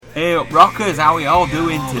Hey up rockers, how are we all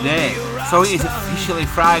doing today? So it is officially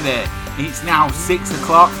Friday, it's now 6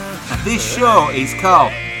 o'clock and this show is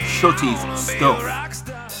called Shutty's Stuff.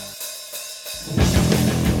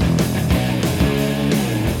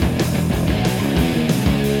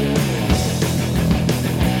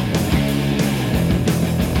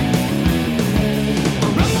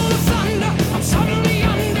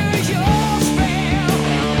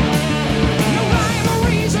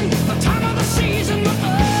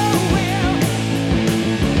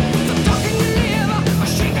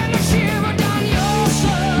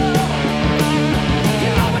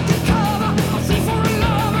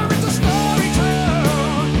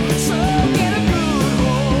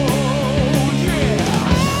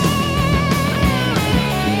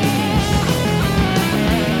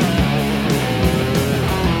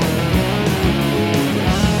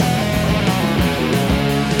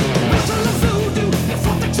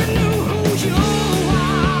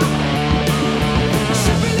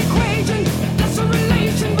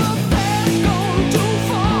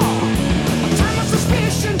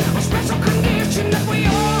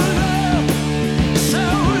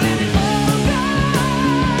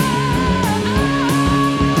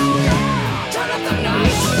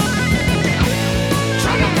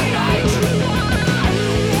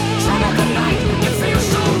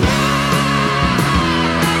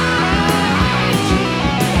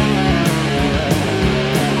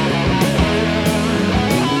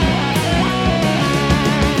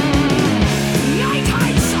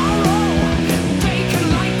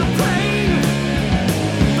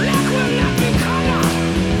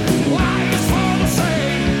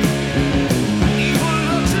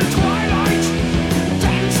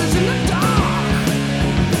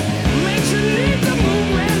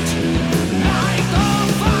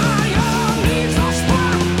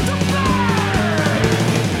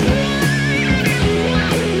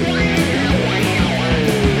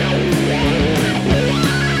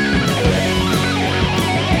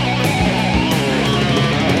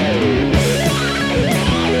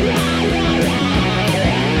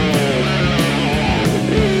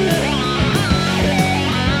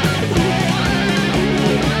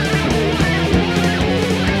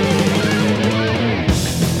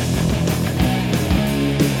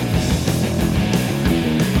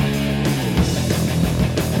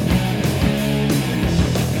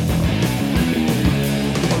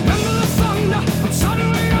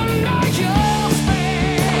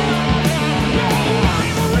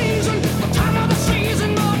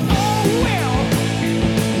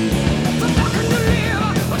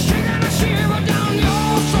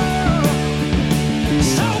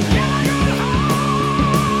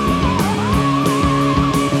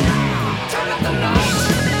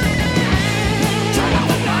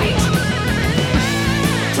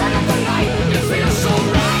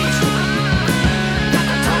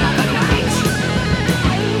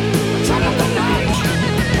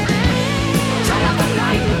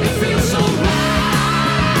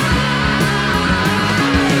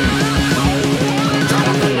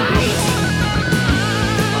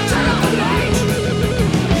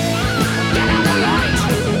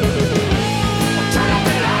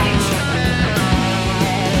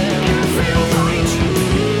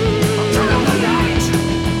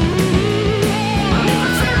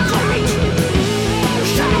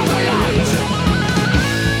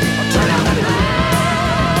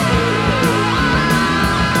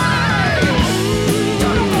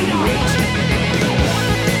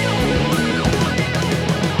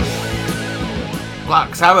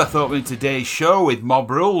 Black Sabbath opening today's show with Mob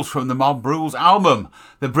Rules from the Mob Rules album.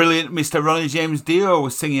 The brilliant Mr. Ronnie James Dio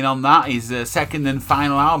was singing on that, his second and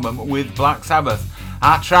final album with Black Sabbath.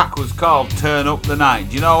 Our track was called Turn Up the Night.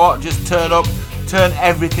 Do you know what? Just turn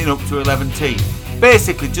everything up to 11T.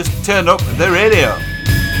 Basically, just turn up the radio.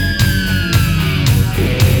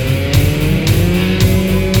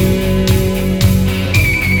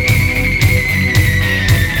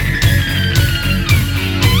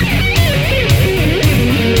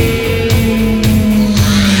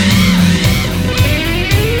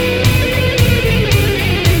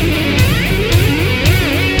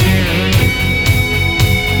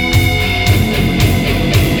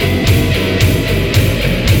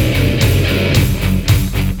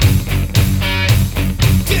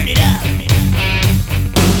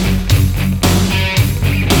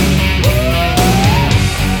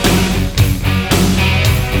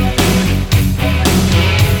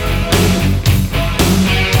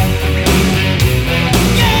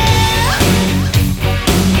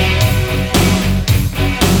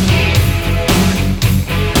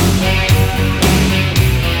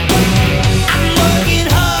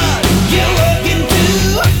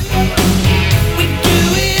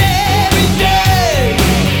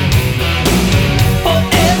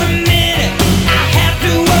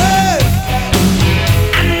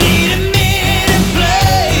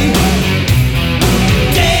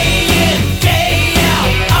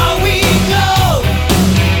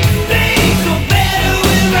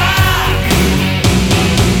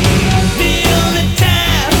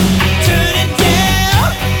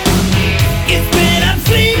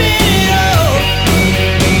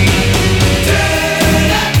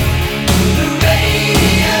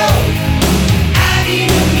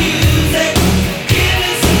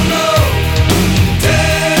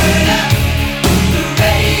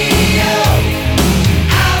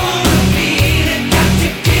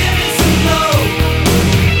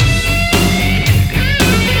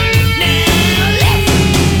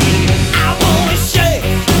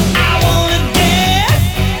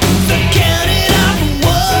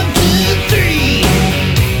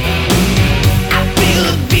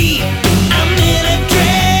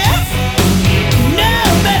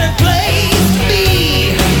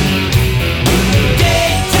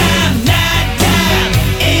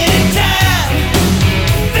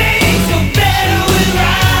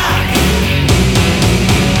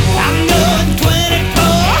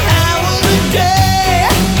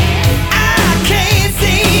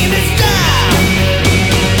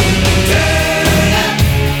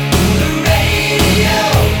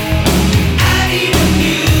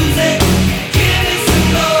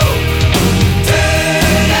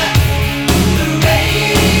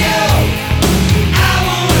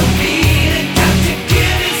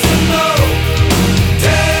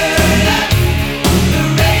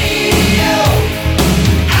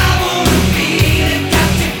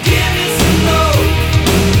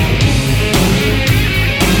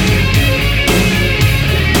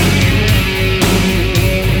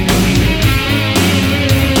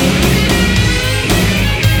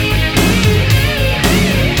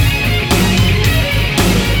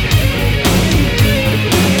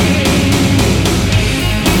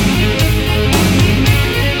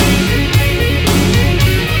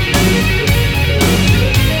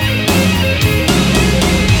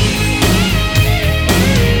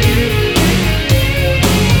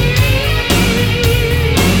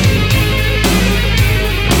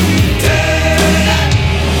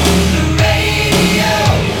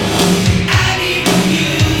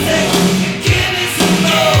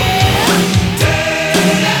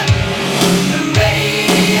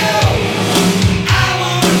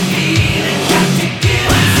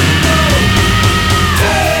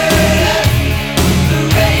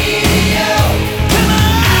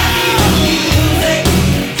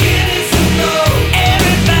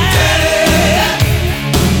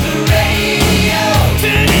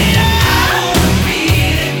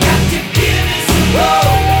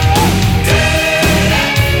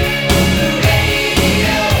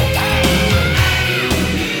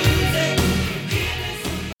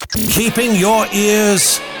 keeping your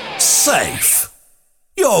ears safe.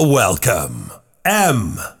 You're welcome.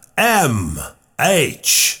 MMH.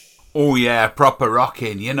 Oh yeah, proper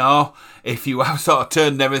rocking, you know. If you have sort of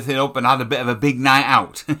turned everything up and had a bit of a big night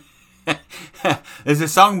out. There's a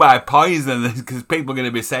song by Poison, because people are going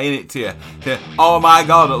to be saying it to you. Oh my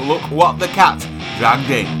God, look what the cat dragged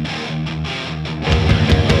in.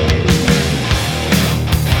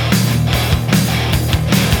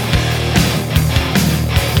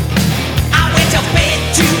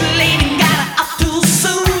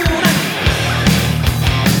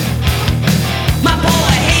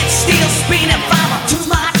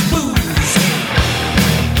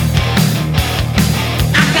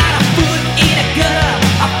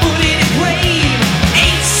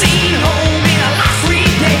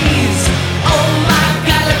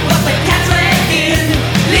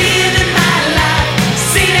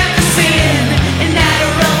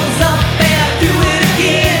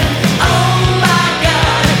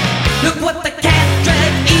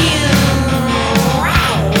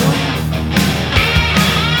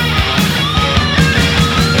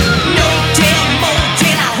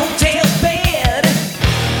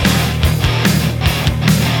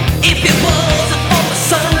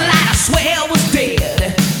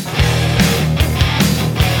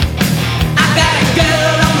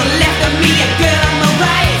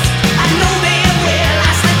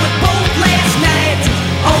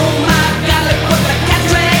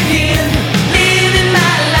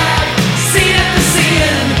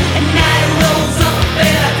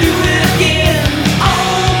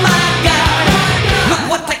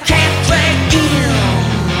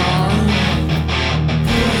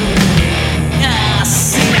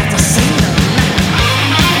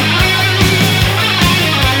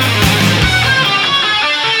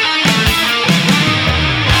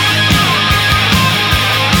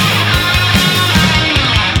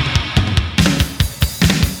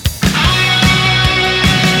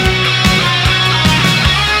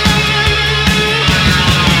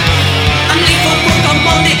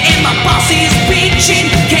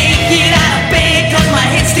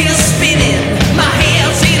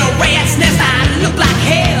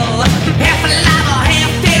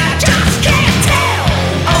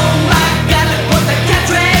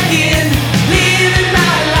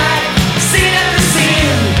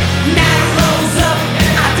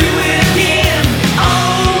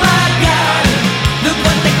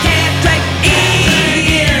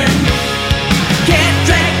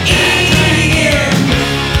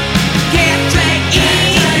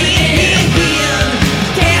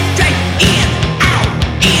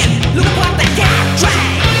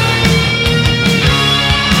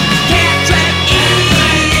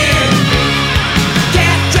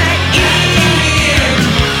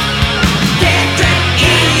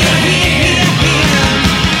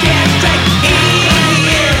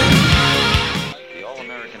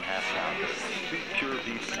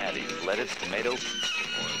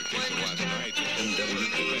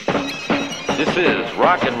 This is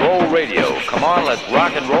rock and roll radio. Come on, let's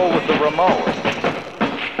rock and roll with the Ramones.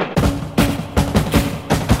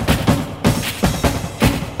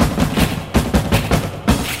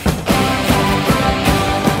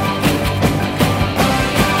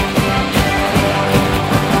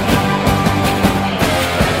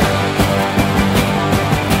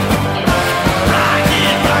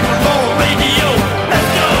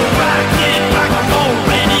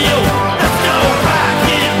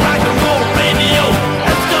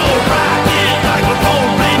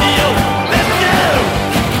 Let's go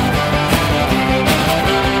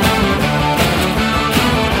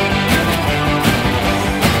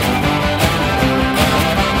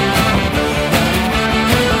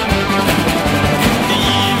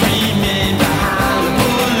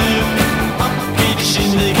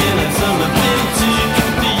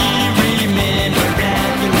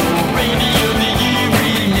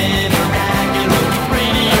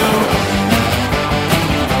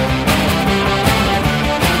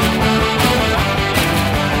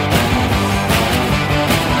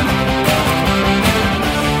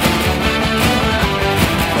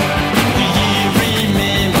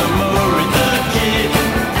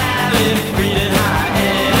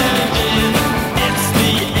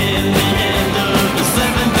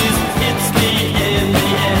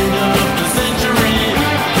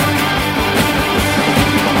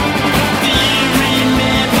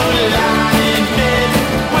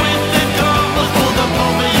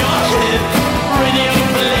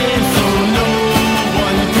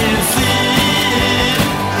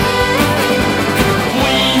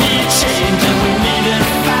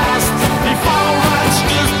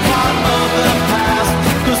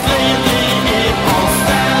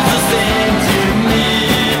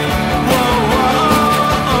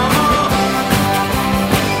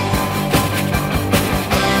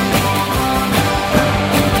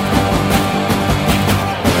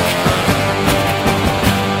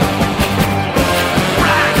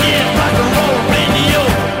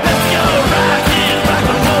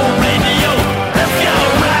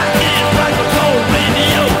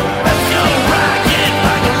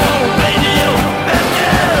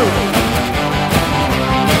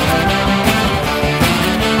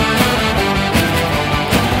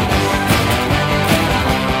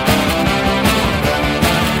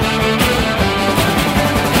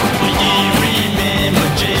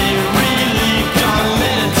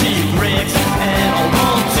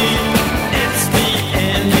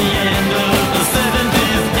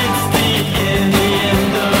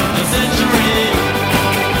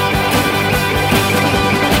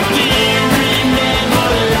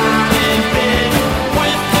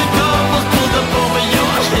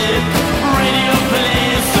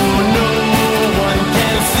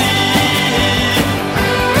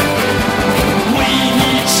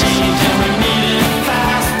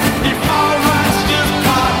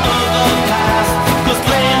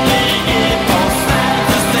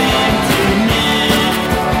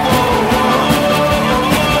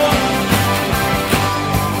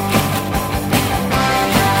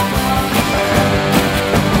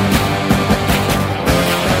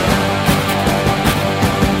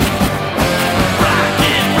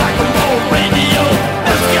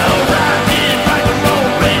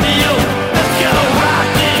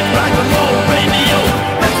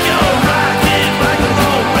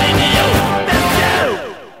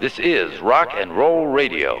Rock and Roll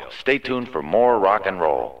Radio. Stay tuned for more rock and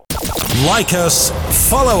roll. Like us,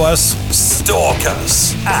 follow us, stalk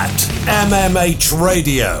us at MMH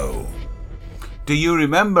Radio. Do you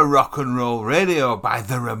remember Rock and Roll Radio by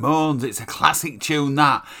the Ramones? It's a classic tune,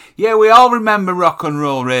 that. Yeah, we all remember Rock and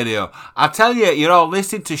Roll Radio. I tell you, you're all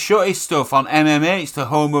listening to Shutty stuff on MMH, the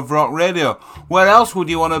home of rock radio. Where else would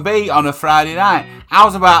you want to be on a Friday night?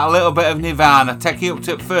 How's about a little bit of Nirvana? Take you up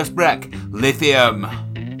to first break. Lithium.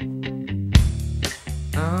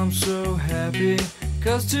 I'm so happy,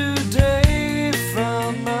 'cause today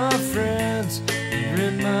found my friends are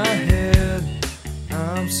in my head.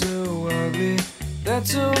 I'm so ugly,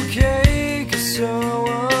 that's okay, 'cause so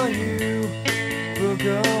are you. Book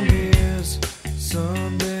on ears,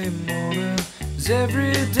 Sunday morning is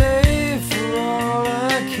every day for all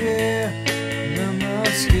I care. And I'm not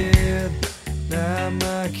scared, light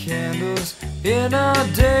my candles in our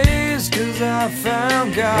days, 'cause I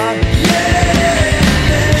found God. Yeah!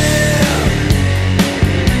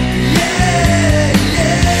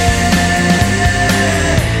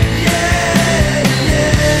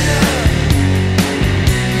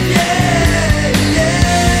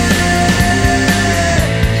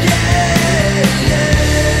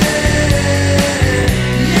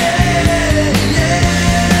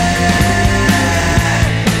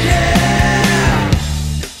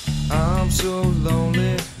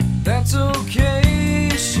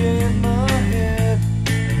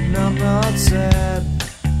 Sad,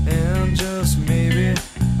 and just maybe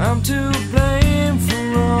I'm to blame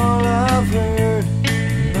for all I've heard,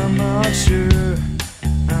 and I'm not sure.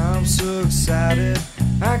 I'm so excited,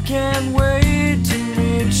 I can't wait to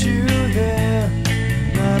meet you there,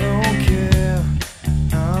 and I don't care,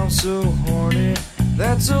 I'm so horny,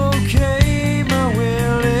 that's okay, my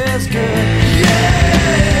will is good. Yeah,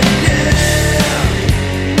 yeah.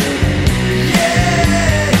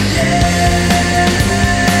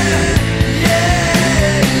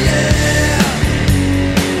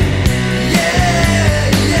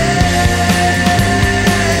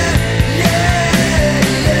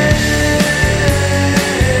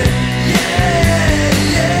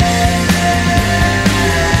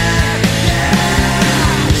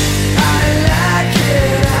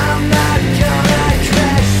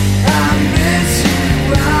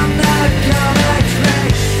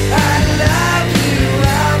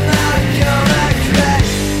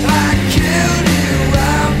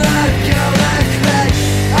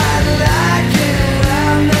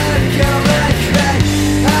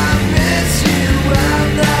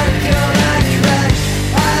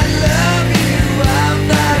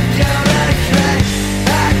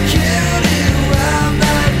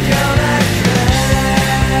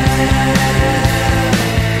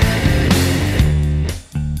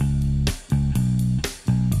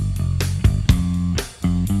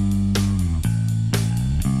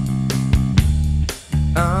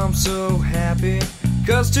 So happy,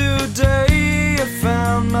 'cause today I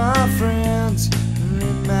found my friends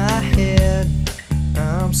in my head.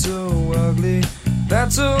 I'm so ugly,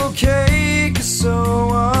 that's okay, 'cause so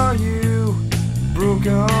are you. Broke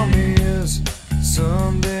arm is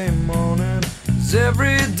Sunday morning is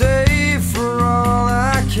every day for all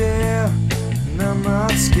I care, and I'm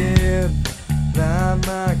not scared, light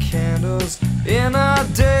my candles in our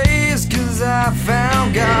days, 'cause I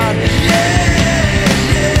found God. Yeah!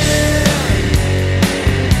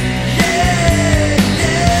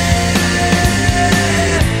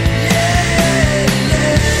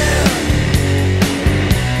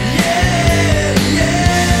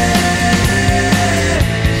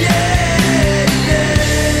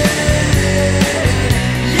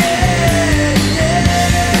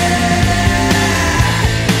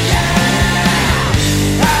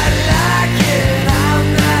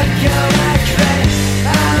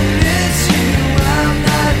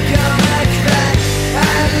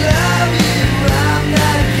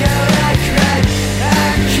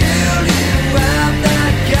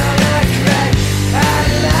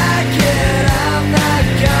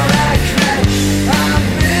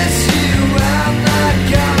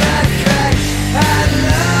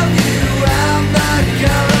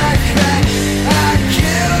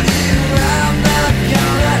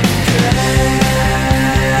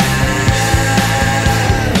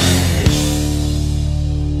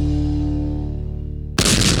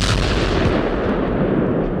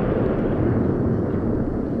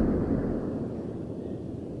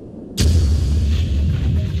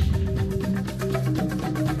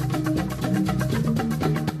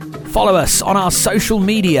 Follow us on our social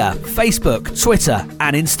media, Facebook, Twitter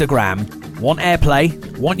and Instagram. Want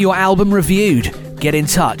airplay? Want your album reviewed? Get in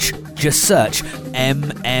touch. Just search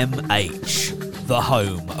MMH. the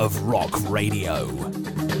home of rock radio.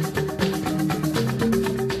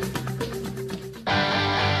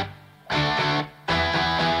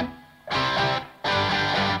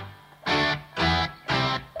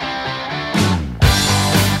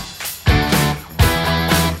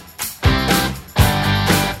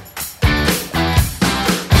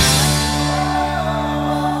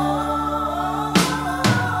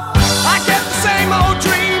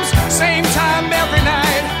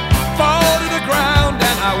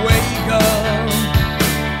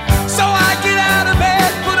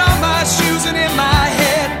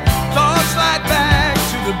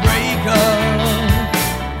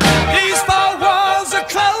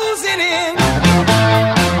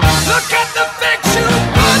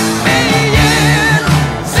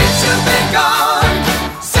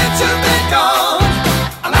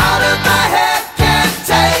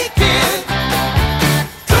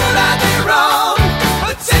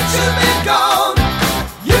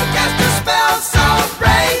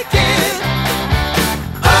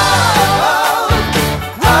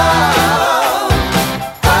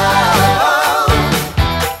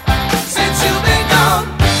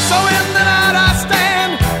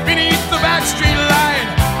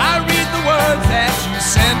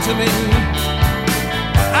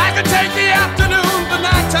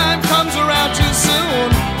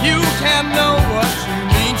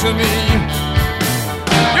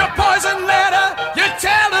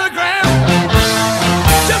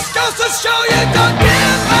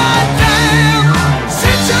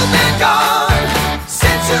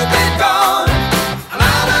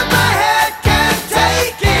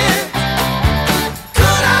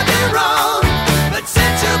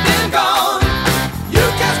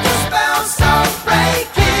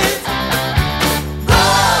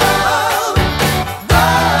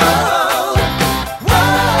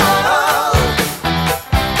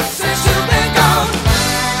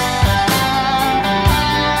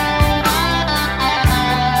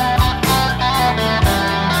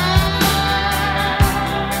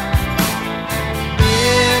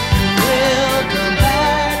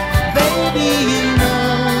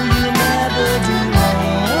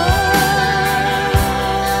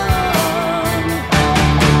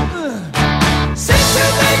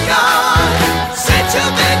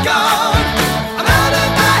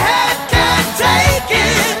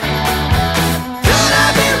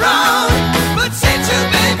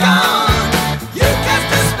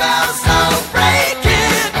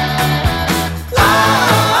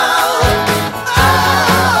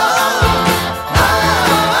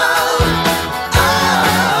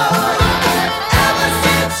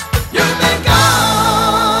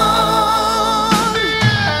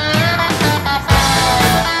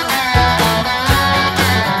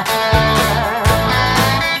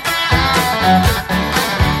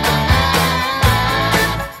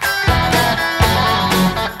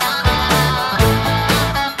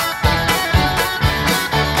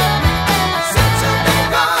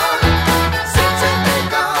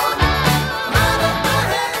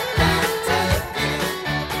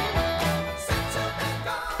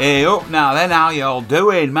 Hey up now then, how y'all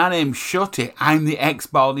doing? My name's Shutty, I'm the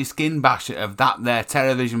ex-Baldy Skin Basher of that there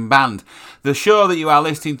Television band. The show that you are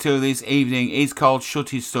listening to this evening is called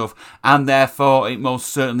Shutty Stuff, and therefore it most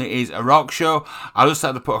certainly is a rock show. I just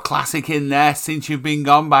had to put a classic in there, Since You've Been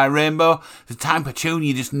Gone by Rainbow. The type of tune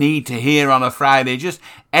you just need to hear on a Friday, just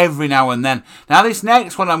every now and then. Now this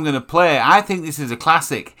next one I'm going to play, I think this is a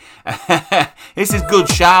classic. This is Good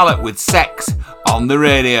Charlotte with Sex on the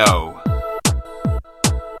Radio.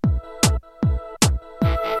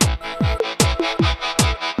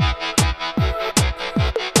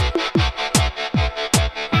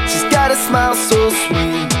 Got a smile so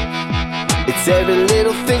sweet. It's every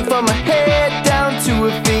little thing from her head down to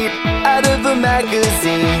her feet. Out of a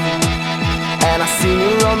magazine, and I seen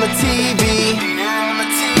her on the TV.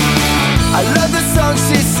 I love the song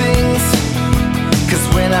she sings,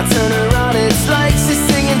 'cause when I turn her on it's like she's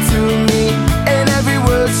singing to me. And every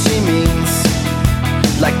word she means,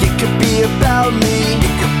 like it could be about me.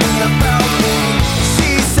 It could be about me. She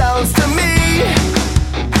sounds to me,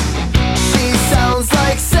 she sounds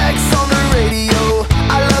like sex on the radio.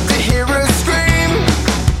 I love to hear her scream,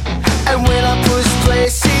 and when I push play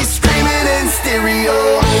she's screaming in stereo.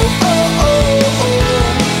 Oh, oh, oh, oh.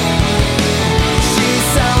 She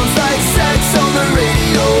sounds like sex on the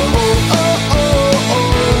radio. Oh, oh, oh,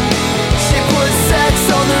 oh. She puts sex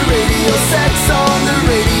on the radio, sex on the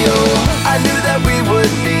radio. I knew that we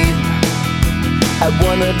would meet at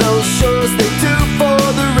one of those shows they do for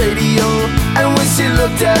the radio. And when she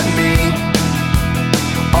looked at me,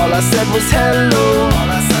 all I said was hello.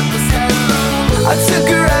 I took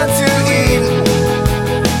her out to eat,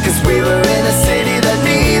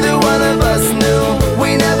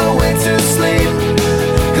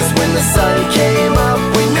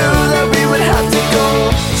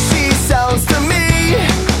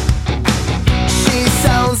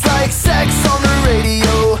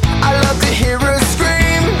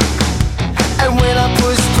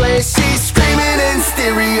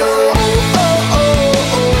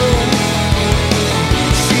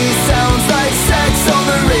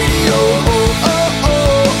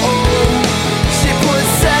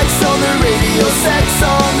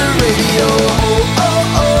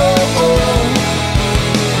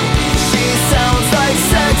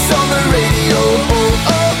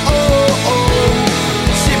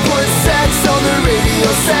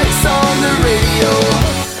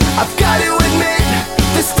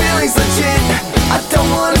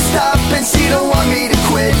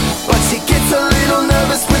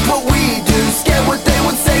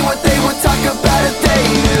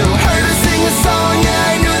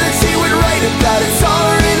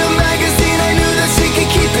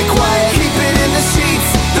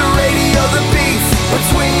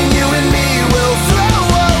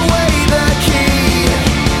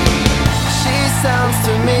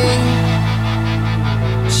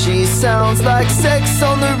 sounds like sex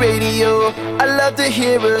on the radio. I love to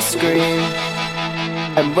hear her scream.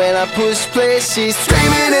 And when I push play, she's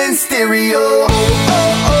screaming in stereo. Oh, oh,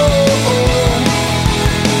 oh, oh.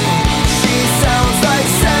 She sounds like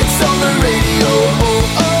sex on the radio. Oh,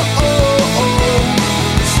 oh, oh, oh.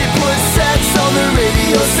 She puts sex on the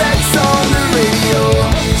radio, sex on the radio.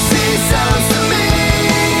 She sounds to me.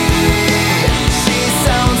 She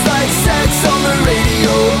sounds like sex on the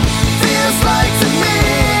radio. Feels like to me.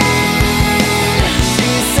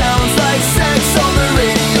 She sounds like sex on the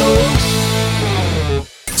radio.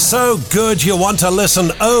 So good you want to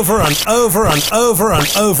listen over and over and over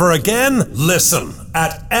and over again? Listen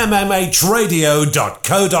at mmhradio.co.uk.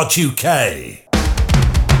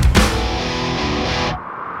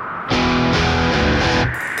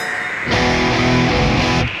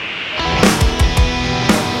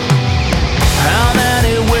 How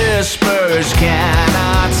many whispers can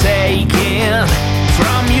I take in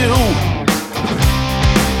from you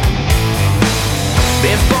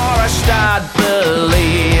before I start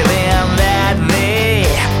believing that they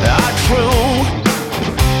are true?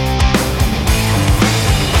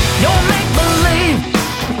 Your make-believe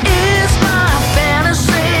is my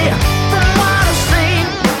fantasy. From what I've seen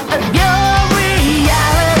of your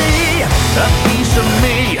reality, a piece of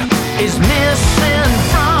me is missing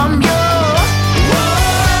from yours.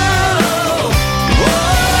 Whoa, whoa.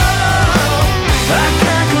 I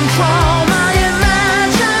can't control my imagination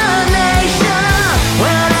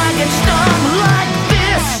when I get stung like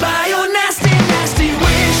this by your nasty, nasty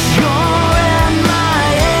wish. You're in my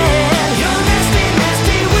head. Your nasty,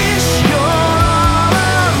 nasty wish. You're all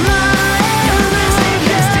of mine. Your nasty,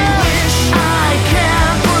 nasty wish. I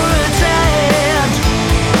can't pretend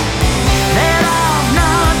that I've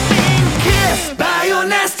not been kissed by your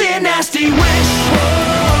nasty, nasty wish.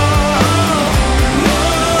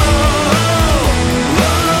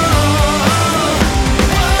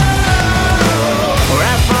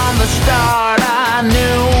 Right from the start, I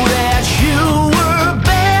knew that you were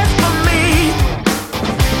best for me.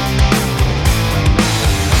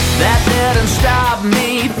 That didn't stop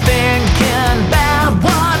me thinking about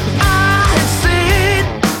what I had seen.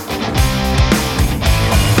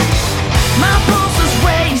 My pulse is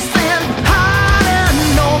racing hard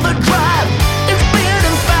and overdrive. It's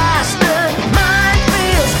beating faster, mind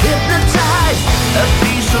feels hypnotized. A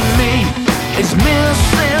piece of me is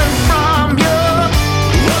missing from you.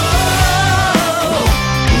 Whoa,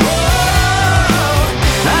 whoa.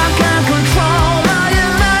 I can't control my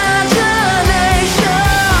imagination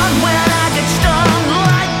when I get stung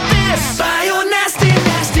like this by your nasty,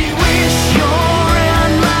 nasty wish. You're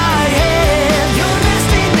in my head. Your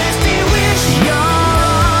nasty, nasty wish. You're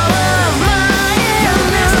all of mine. Your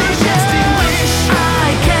nasty, nasty wish.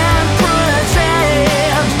 I can't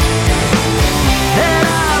pretend that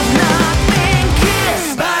I've not been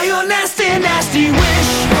kissed by your nasty, nasty wish.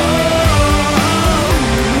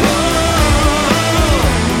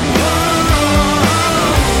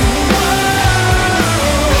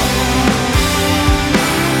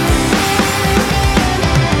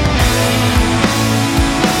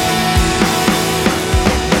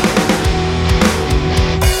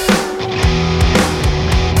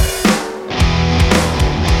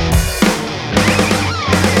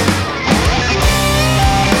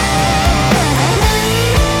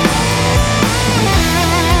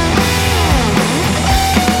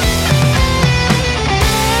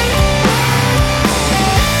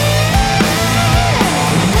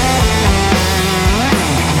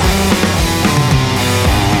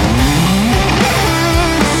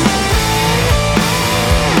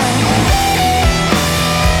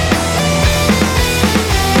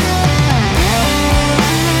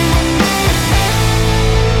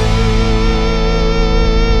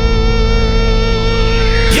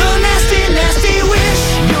 Your nasty, nasty wish.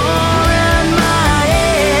 You're in my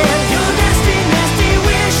head. Your nasty, nasty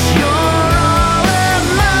wish. You're all of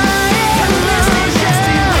mine. Your nasty,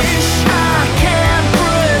 nasty wish. I can't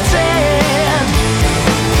pretend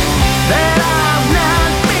that I've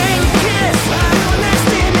not been kissed by your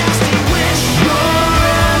nasty, nasty wish. You're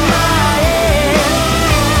in my head.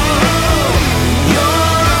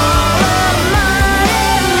 You're all of my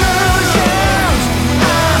illusions.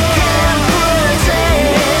 I can't pretend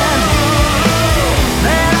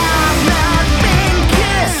that I've not been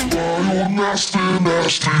kissed by your nasty,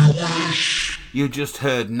 nasty wish. You just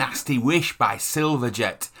heard Nasty Wish by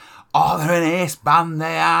Silverjet. Oh, they're an ace band,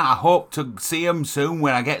 they are. I hope to see them soon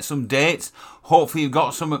when I get some dates. Hopefully you've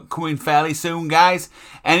got some coming fairly soon, guys.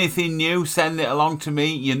 Anything new, send it along to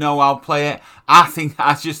me. You know I'll play it.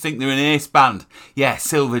 I just think they're an ace band. Yeah,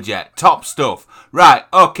 Silverjet. Top stuff. Right,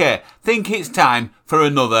 okay. Think it's time for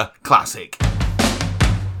another classic.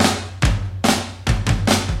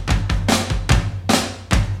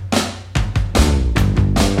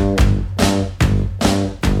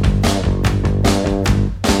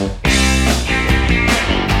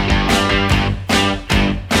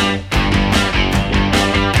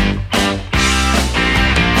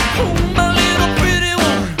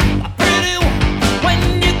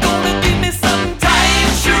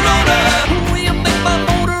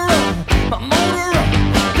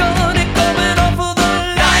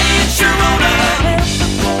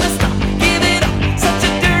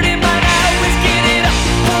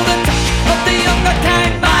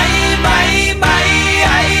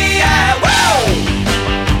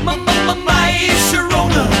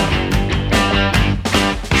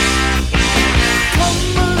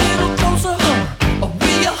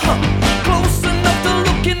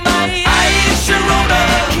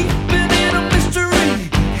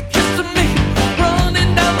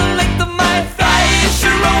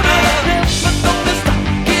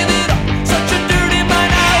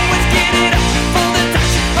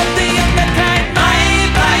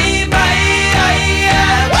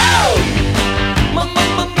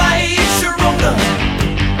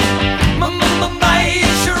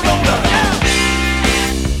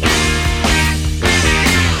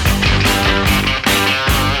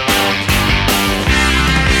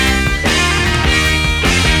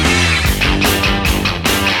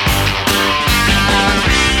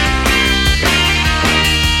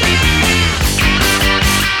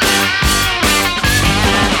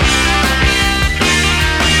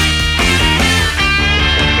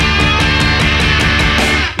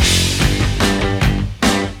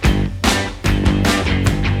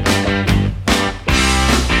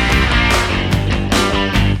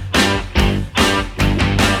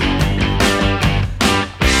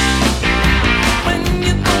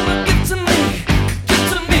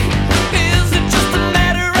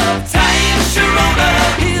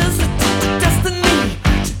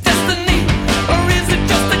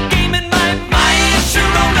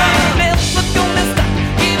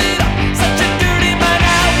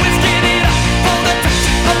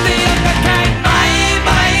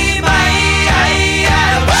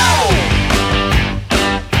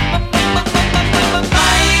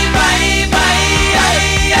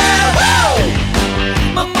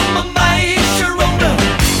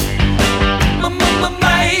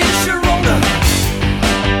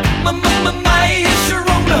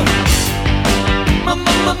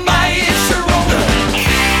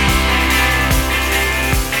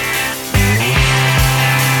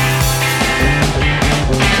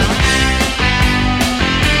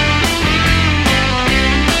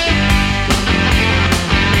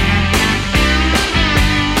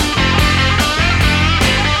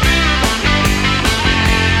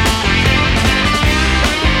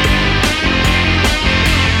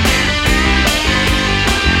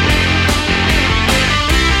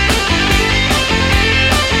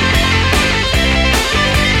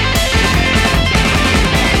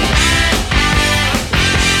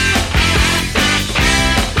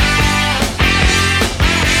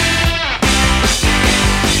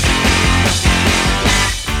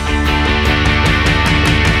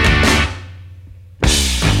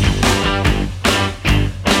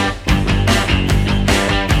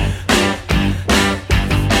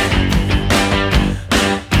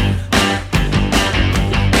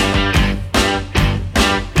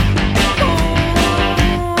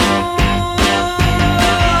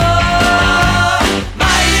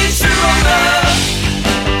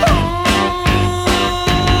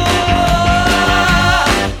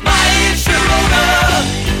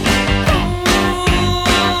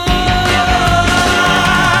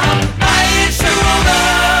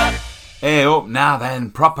 Now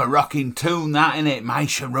then, proper rocking tune that, innit? My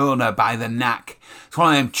Sharona by The Knack. It's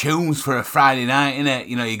one of them tunes for a Friday night, innit?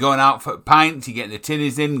 You know, you're going out for pints, you're getting the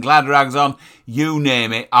tinnies in, glad rags on, you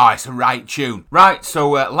name it. Oh, it's a right tune. Right,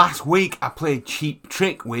 so last week I played Cheap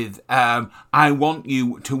Trick with I Want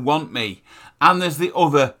You to Want Me. And there's the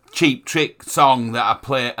other Cheap Trick song that I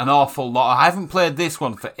play an awful lot. I haven't played this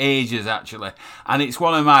one for ages, actually. And it's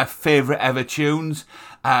one of my favourite ever tunes.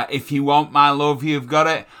 If You Want My Love, You've Got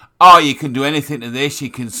It. Oh, you can do anything to this.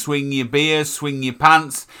 You can swing your beers, swing your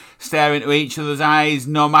pants, stare into each other's eyes.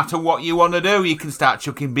 No matter what you want to do, you can start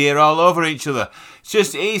chucking beer all over each other.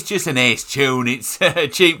 It's just an ace tune. It's a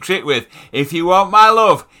Cheap Trick with If You Want My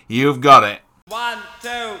Love, You've Got It. 1,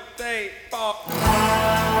 2, 3, 4.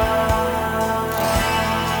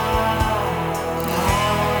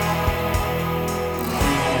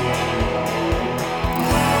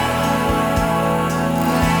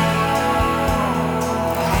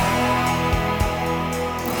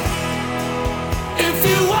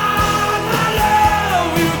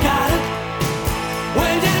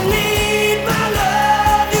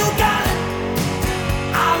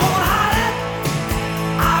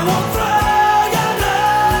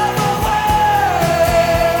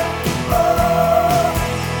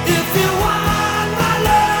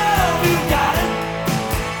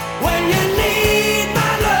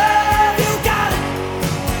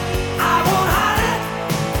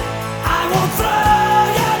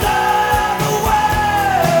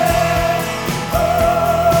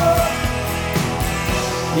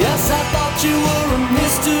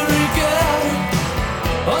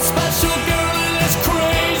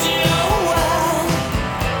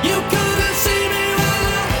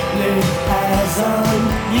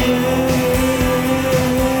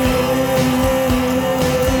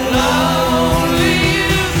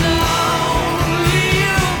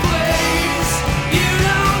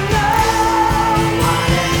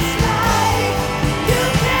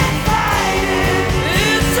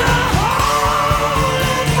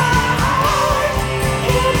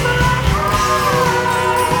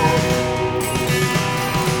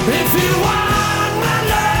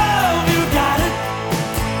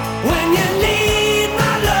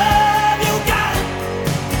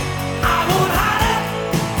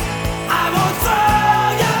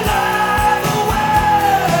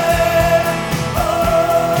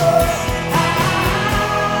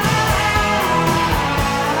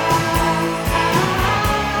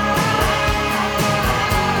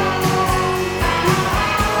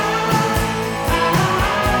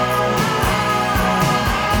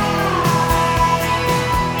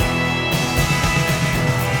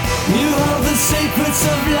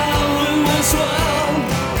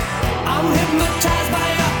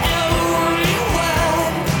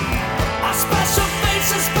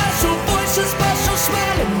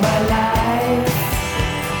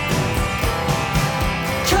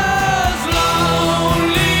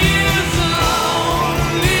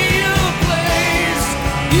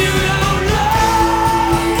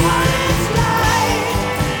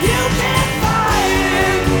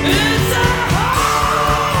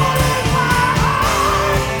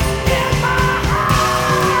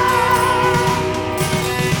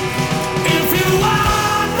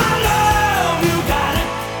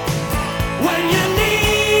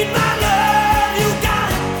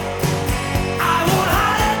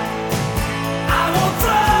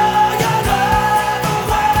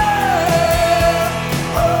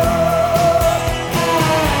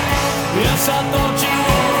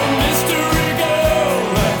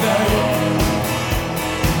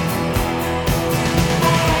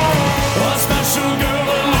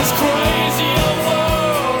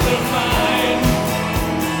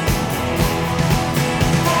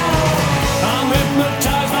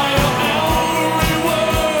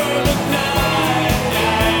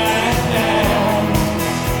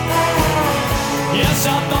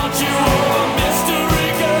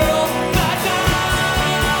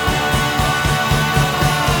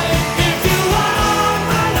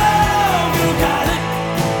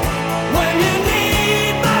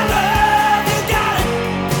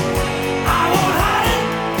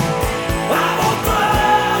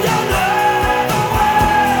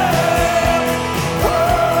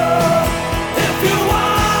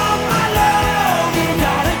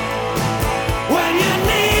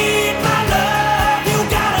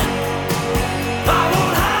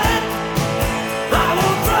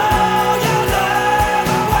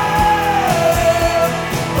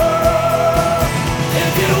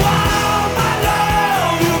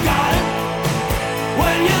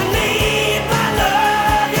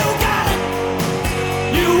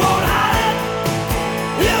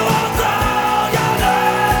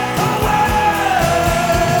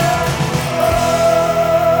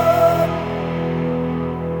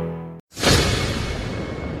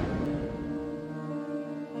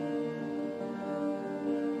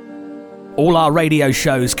 All our radio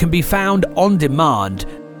shows can be found on demand.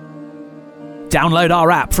 Download our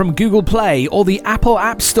app from Google Play or the Apple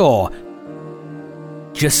App Store.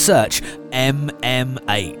 Just search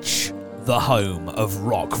MMH, the home of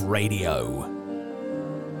rock radio.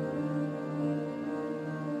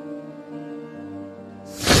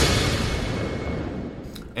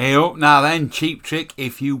 Hey up now then, Cheap Trick,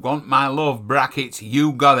 If You Want My Love, brackets,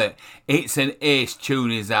 you got it. It's an ace tune,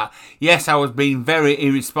 is that? Yes, I was being very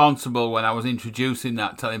irresponsible when I was introducing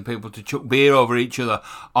that, telling people to chuck beer over each other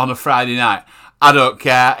on a Friday night. I don't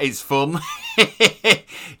care, it's fun. Do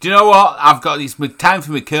you know what? I've got this time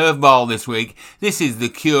for my curveball this week. This is The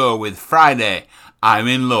Cure with Friday, I'm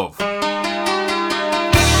in Love.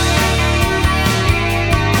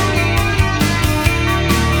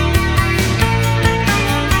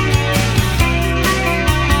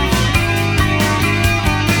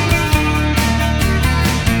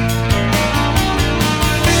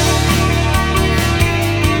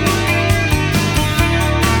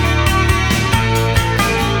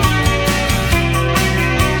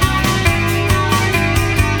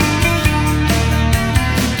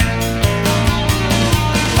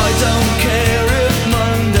 I don't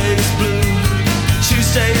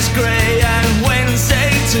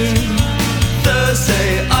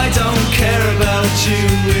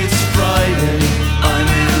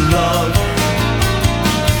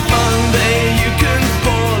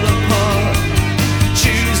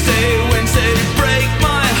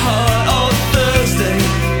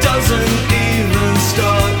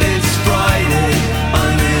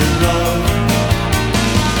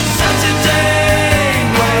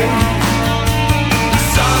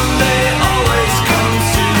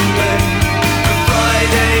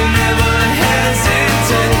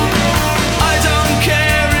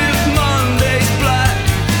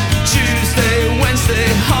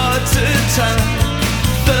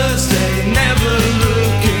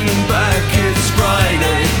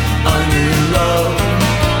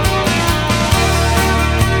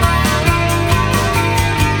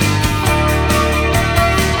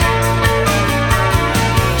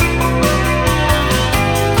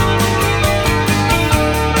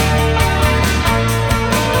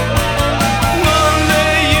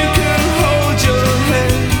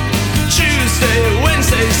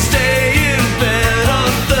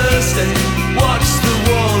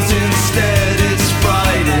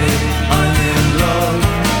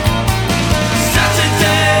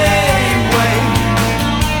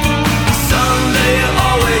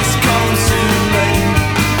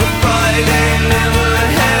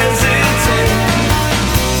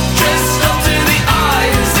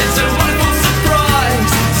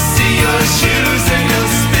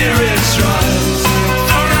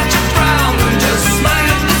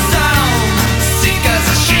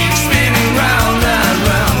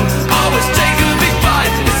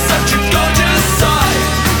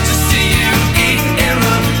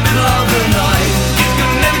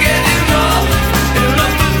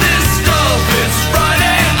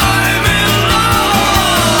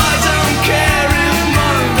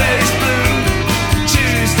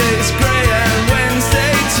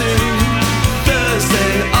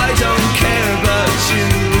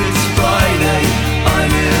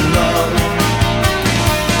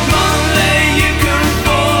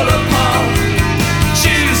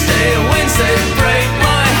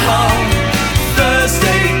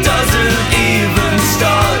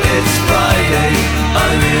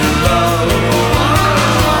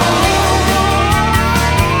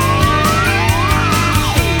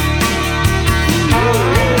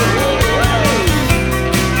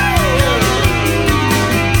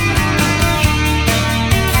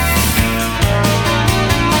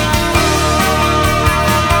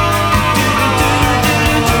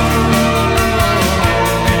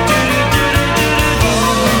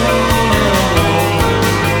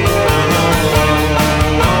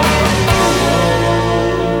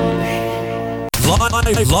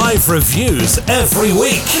Live reviews every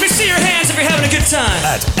week. Let me see your hands if you're having a good time.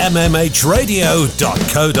 At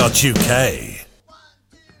mmhradio.co.uk.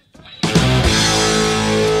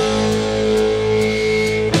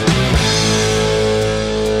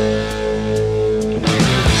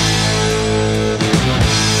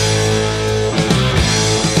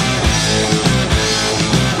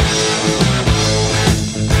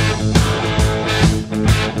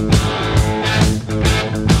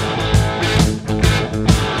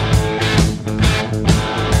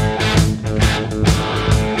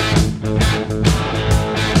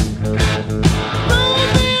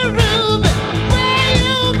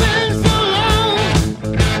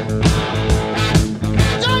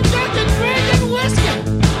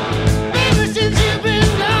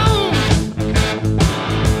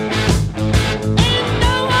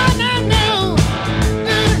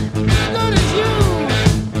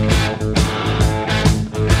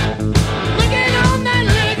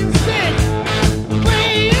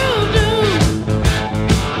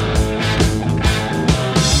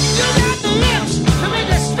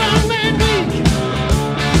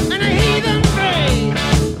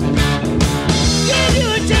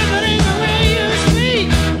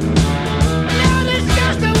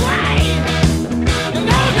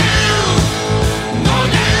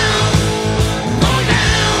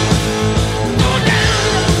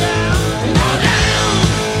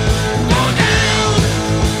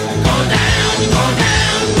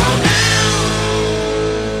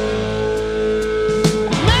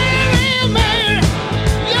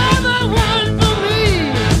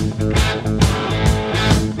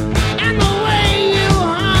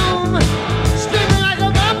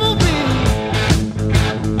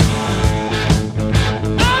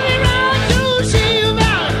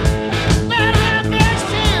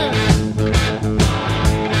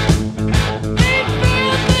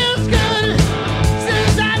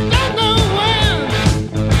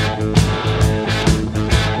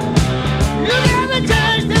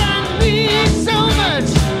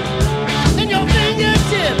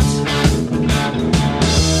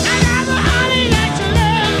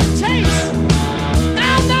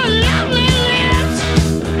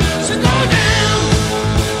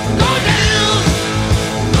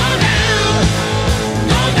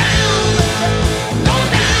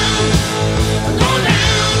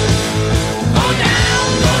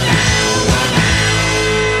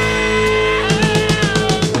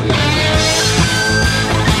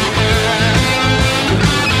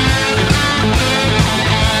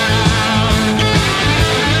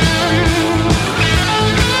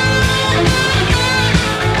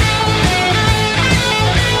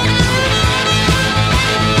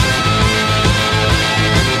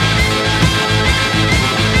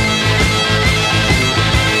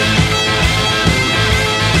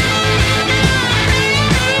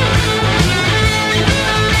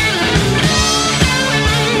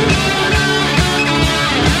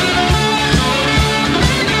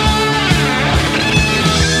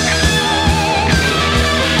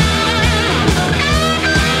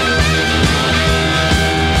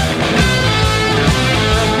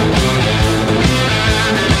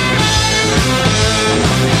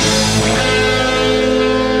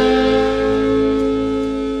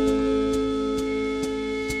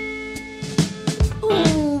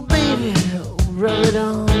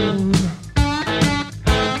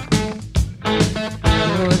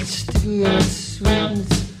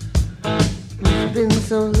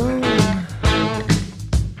 Oh,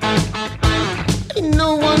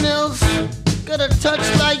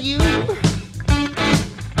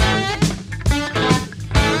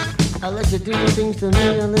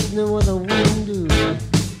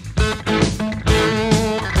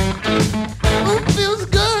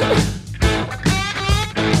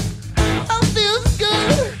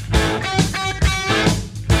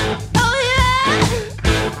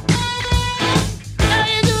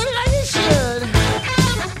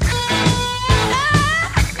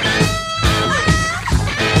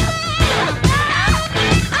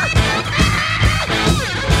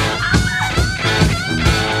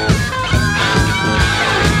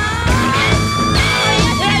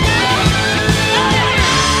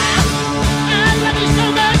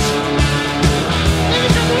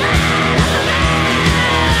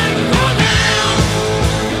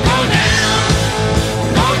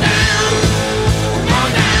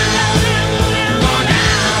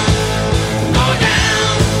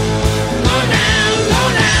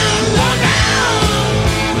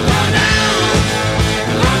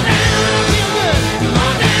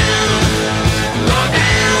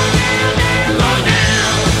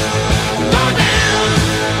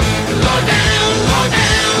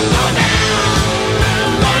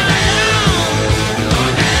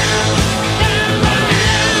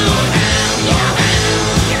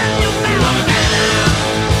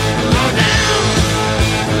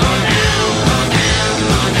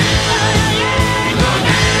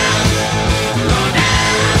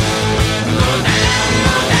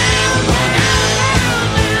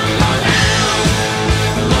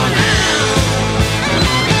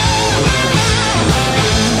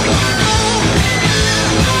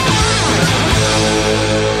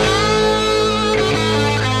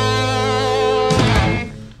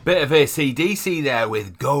 bit of AC/DC there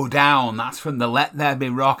with Go Down. That's from the Let There Be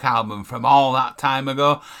Rock album from all that time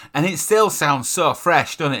ago. And it still sounds so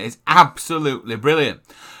fresh, doesn't it? It's absolutely brilliant.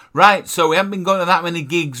 Right, so we haven't been going to that many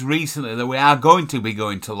gigs recently, though we are going to be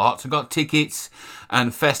going to lots. We've got tickets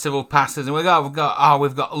and festival passes, and we've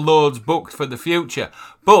got loads booked for the future.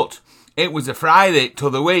 But it was a Friday to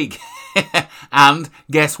the week. And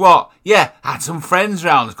guess what? Yeah, had some friends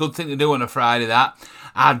round. It's a good thing to do on a Friday, that.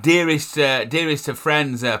 Our dearest of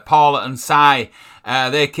friends, Paula and Si,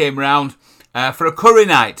 they came round for a curry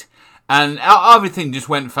night. And everything just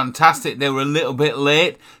went fantastic. They were a little bit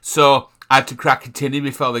late, so I had to crack a tinny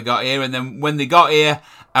before they got here. And then when they got here,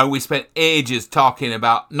 we spent ages talking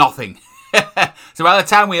about nothing. So by the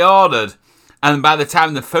time we ordered, and by the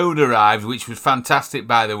time the food arrived, which was fantastic,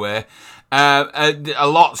 by the way,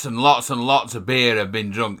 lots and lots and lots of beer have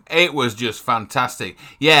been drunk. It was just fantastic.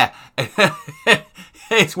 Yeah,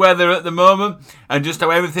 it's weather at the moment, and just how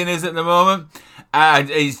everything is at the moment.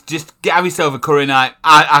 It's just have yourself a curry night.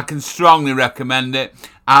 I can strongly recommend it.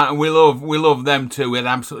 And we love them too. We had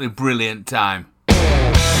an absolutely brilliant time.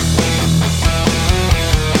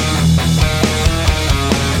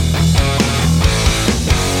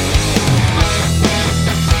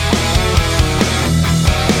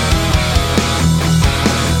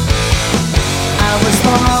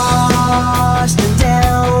 Lost and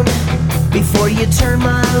down before you turned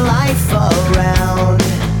my life around.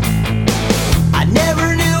 I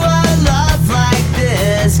never knew a love like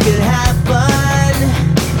this could happen.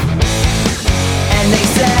 And they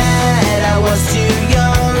said I was too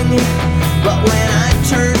young, but when I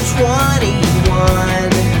turned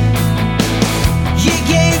 21, you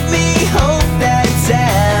gave me hope that's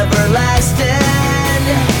everlasting.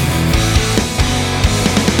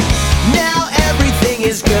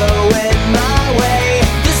 Is going my way.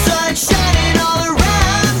 The sun's shining all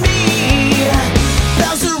around me.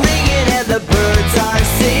 Bells are ringing and the birds are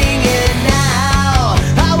singing now.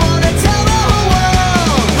 I wanna tell the whole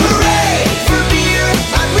world, hooray for beer.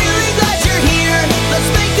 I'm really glad you're here. Let's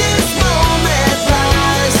make this moment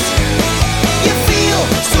last. You feel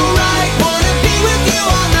so right, wanna be with you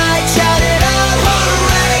all night. Shout it out,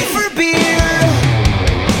 hooray for beer.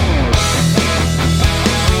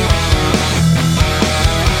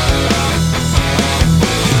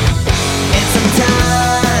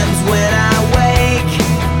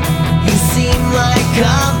 A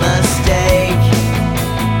mistake.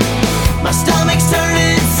 My stomach's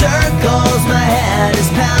turning circles, my head is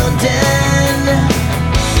pounding.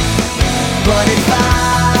 But at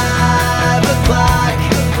 5 o'clock,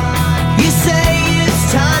 you say it's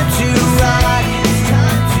time to rock.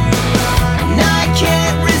 And I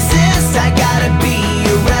can't resist, I gotta be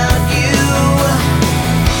around you.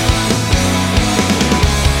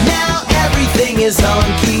 Now everything is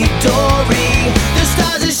hunky-dory. The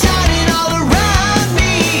stars are shining all around.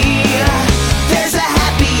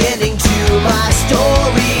 My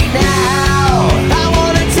story now. I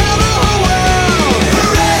wanna tell the whole world,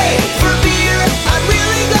 hooray for beer. I'm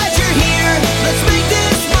really glad you're here. Let's make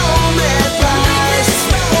this moment last.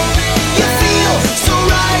 You feel so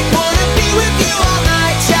right, wanna be with you all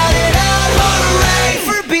night. Shout it out, hooray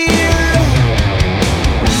for beer.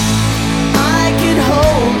 I could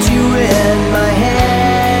hold you in my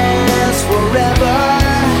hands forever,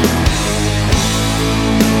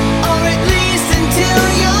 or at least until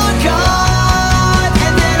you're gone.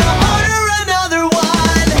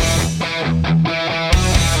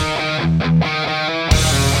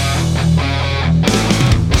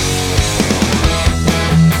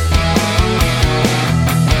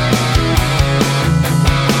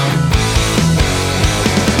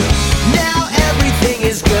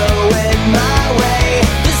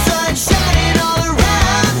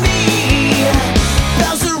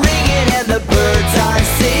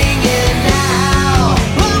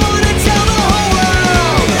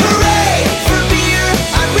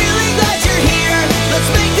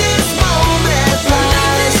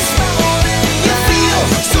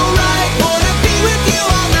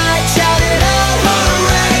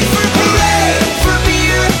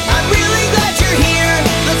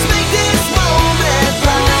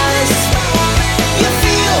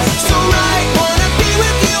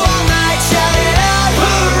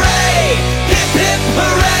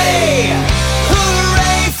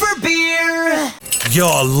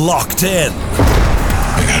 You're locked in.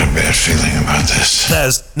 I got a bad feeling about this.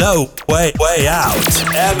 There's no way out.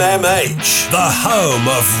 MMH, the home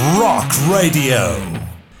of rock radio.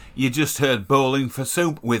 You just heard Bowling for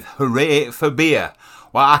Soup with Hooray for Beer.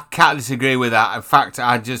 Well, I can't disagree with that. In fact,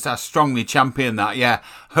 I strongly champion that. Yeah,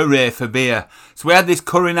 hooray for beer. So we had this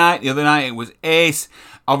curry night the other night. It was ace.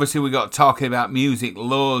 obviously we got talking about music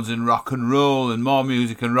loads and rock and roll and more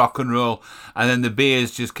music and rock and roll, and then the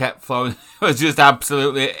beers just kept flowing. It was just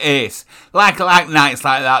absolutely ace, like nights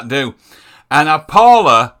like that do. And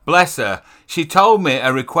Paula, bless her, she told me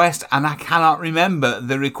a request and I cannot remember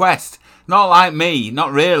the request. Not like me,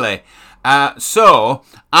 not really. So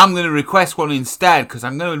I'm going to request one instead, because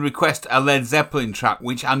I'm going to request a Led Zeppelin track,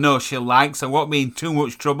 which I know she'll like, so I won't be in too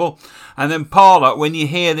much trouble. And then Paula, when you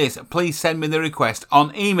hear this, please send me the request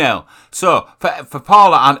on email. So for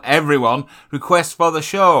Paula and everyone, request for the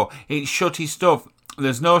show. It's Shutty Stuff.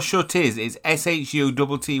 There's no shutties. It's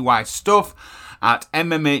SHUTTY stuff at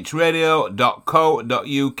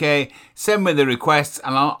mmhradio.co.uk. Send me the requests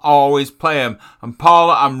and I'll always play them. And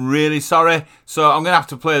Paula, I'm really sorry, so I'm going to have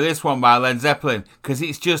to play this one by Led Zeppelin, because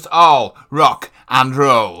it's just all rock and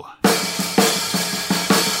roll.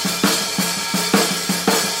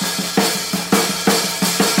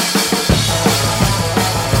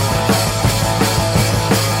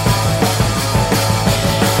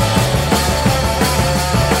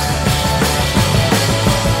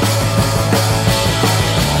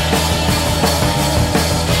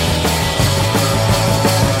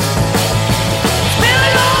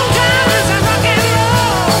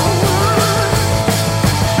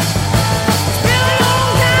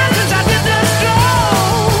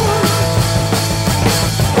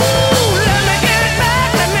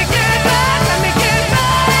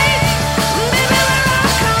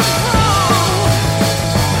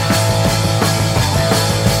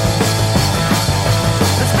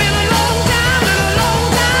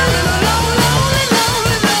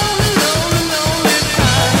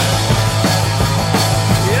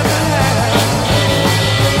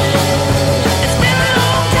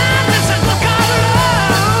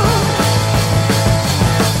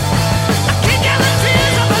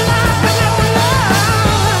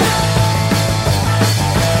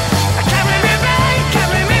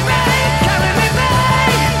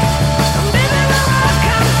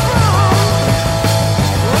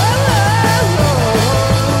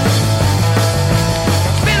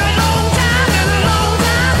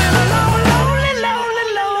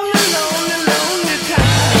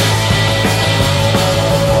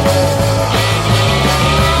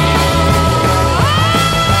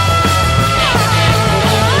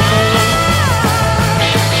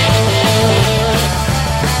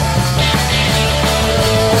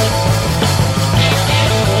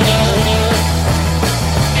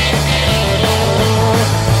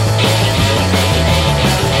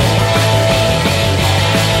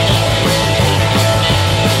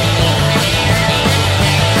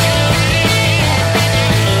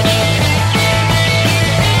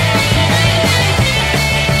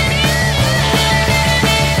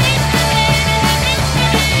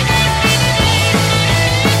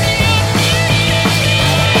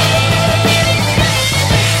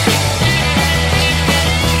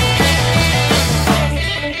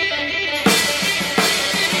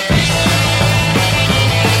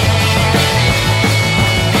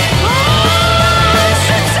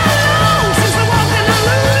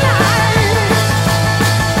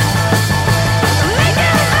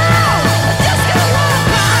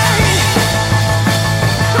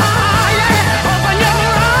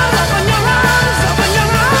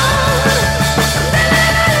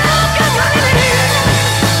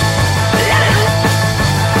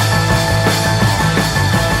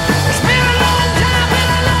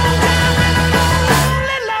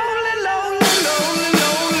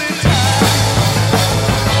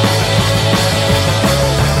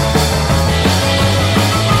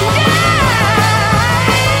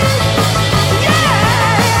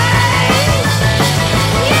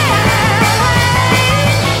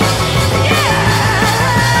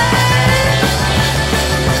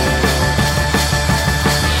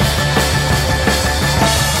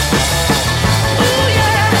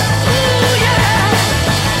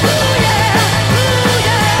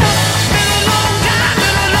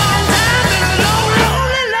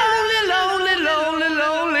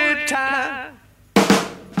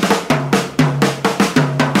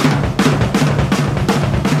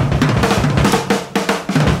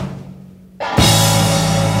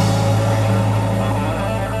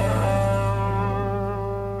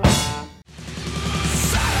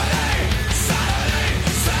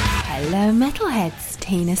 Metalheads,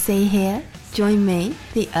 Tina C here. Join me,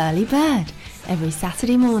 the early bird, every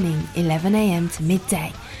Saturday morning, 11 a.m. to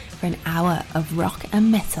midday, for an hour of rock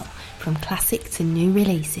and metal, from classic to new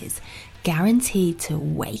releases, guaranteed to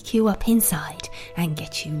wake you up inside and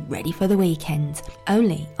get you ready for the weekend,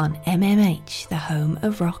 only on MMH, the home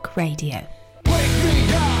of rock radio. Wake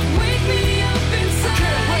me up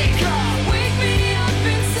inside. Wake me up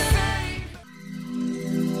inside.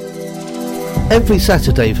 Every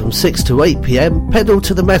Saturday from 6 to 8 p.m, Pedal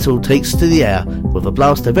to the Metal takes to the air with a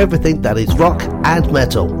blast of everything that is rock and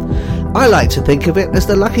metal. I like to think of it as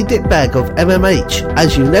the lucky dip bag of MMH,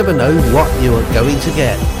 as you never know what you are going to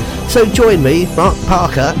get. So join me, Mark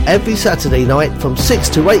Parker, every Saturday night from 6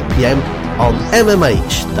 to 8 p.m. on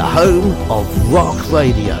MMH, the home of rock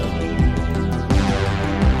radio.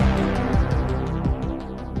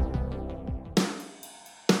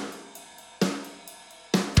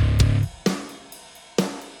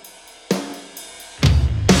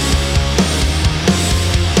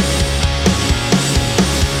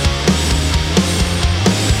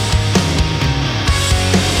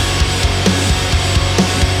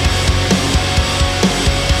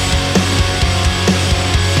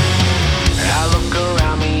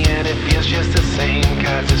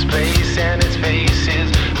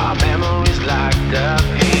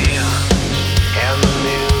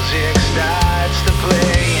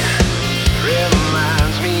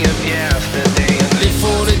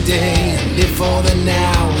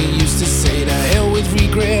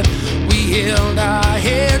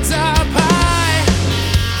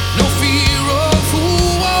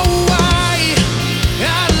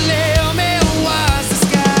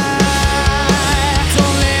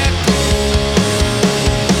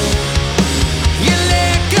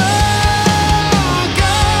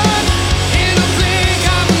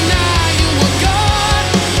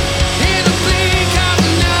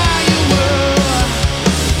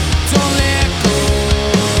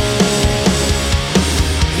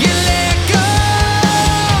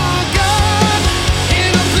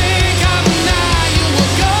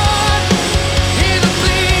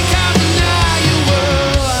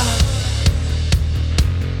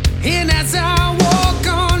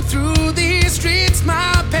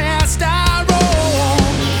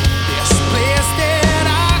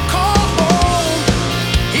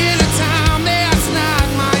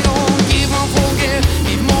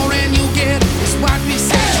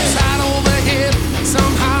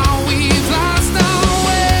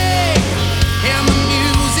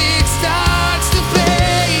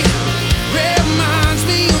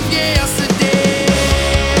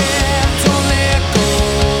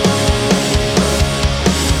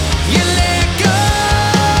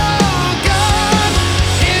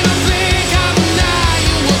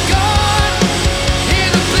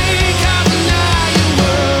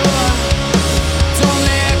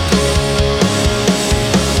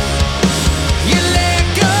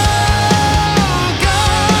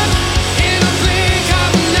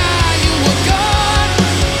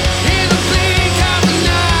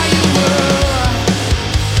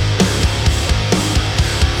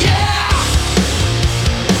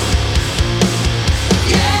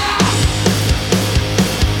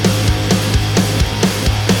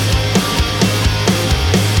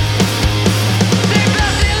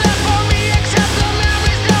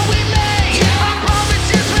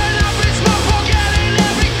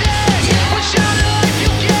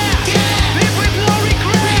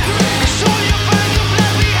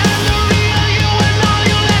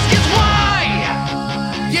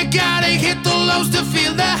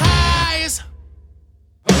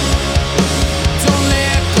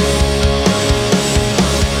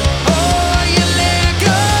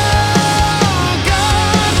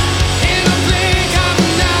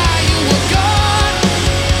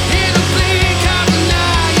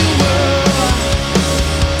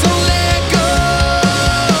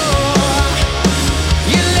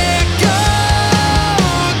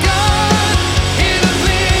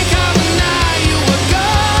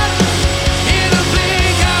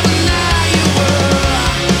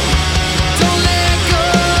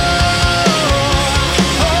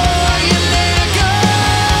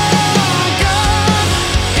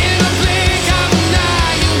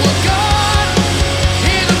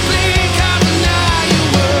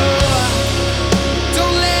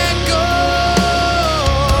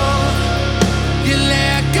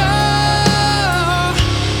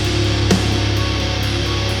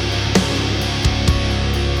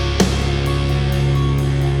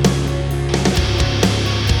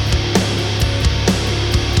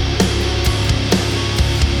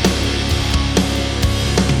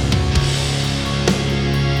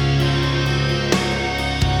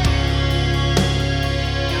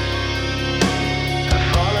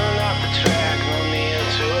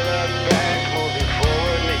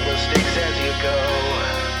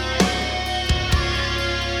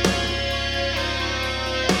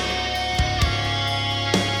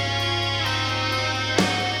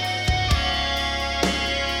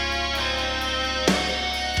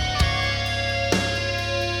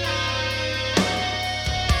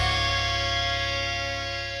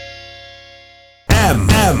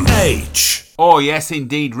 MMH. Oh yes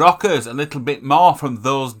indeed, rockers, a little bit more from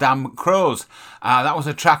Those Damn Crows. That was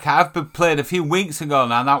a track I've played a few weeks ago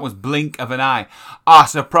now, that was Blink of an Eye.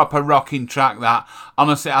 It's a proper rocking track that.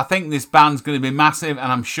 Honestly, I think this band's going to be massive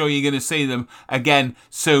and I'm sure you're going to see them again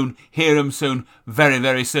soon, hear them soon, very,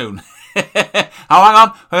 very soon. Hang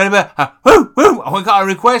on, we got a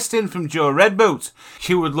request in from Joe Redboot.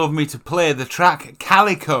 She would love me to play the track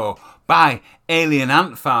Calico by Alien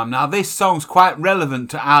Ant Farm. Now this song's quite relevant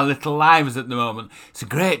to our little lives at the moment. It's a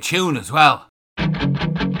great tune as well.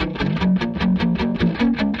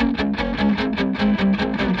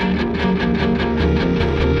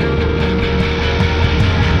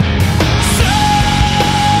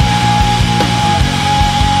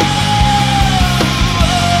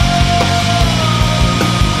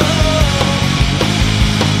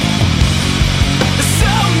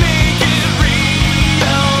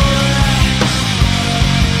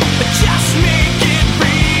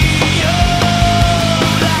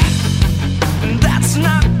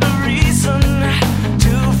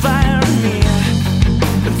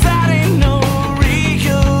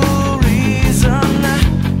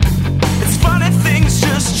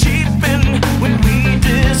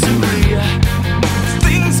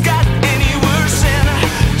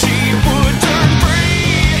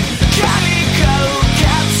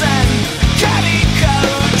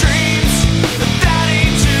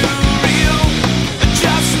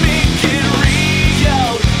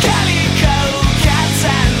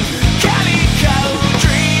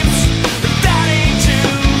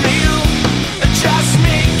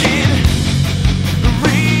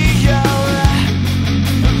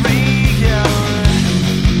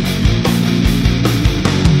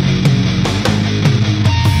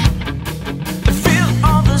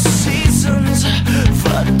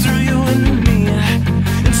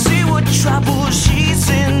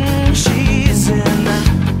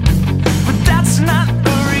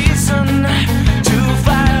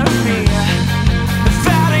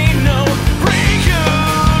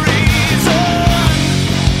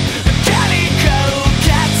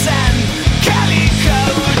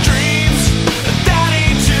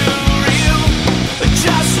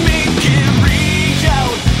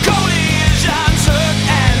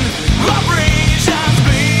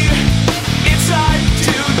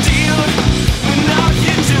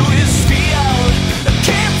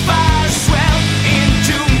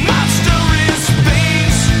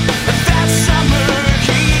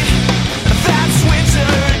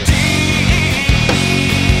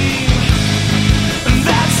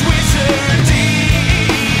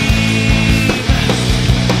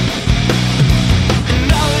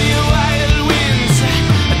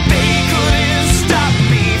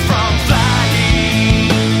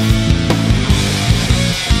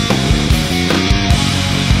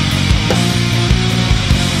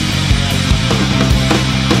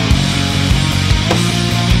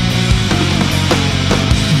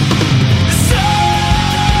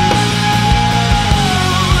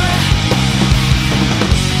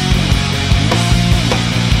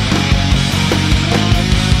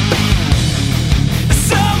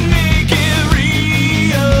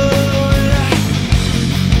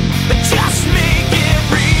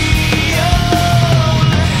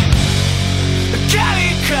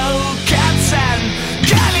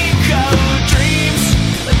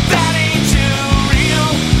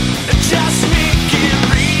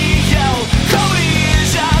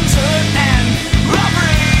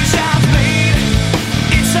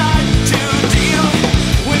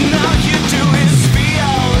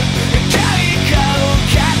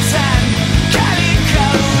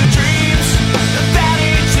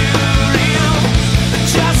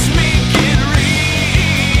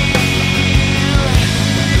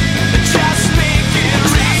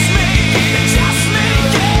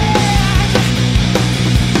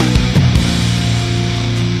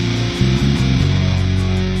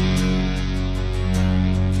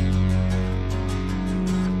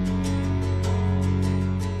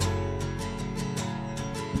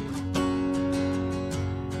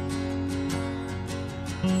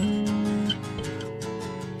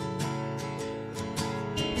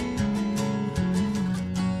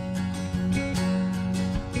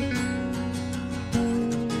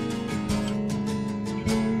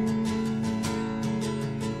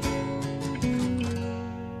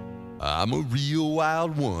 I'm a real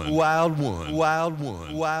wild one. Wild one. Wild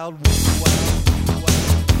one. Wild one.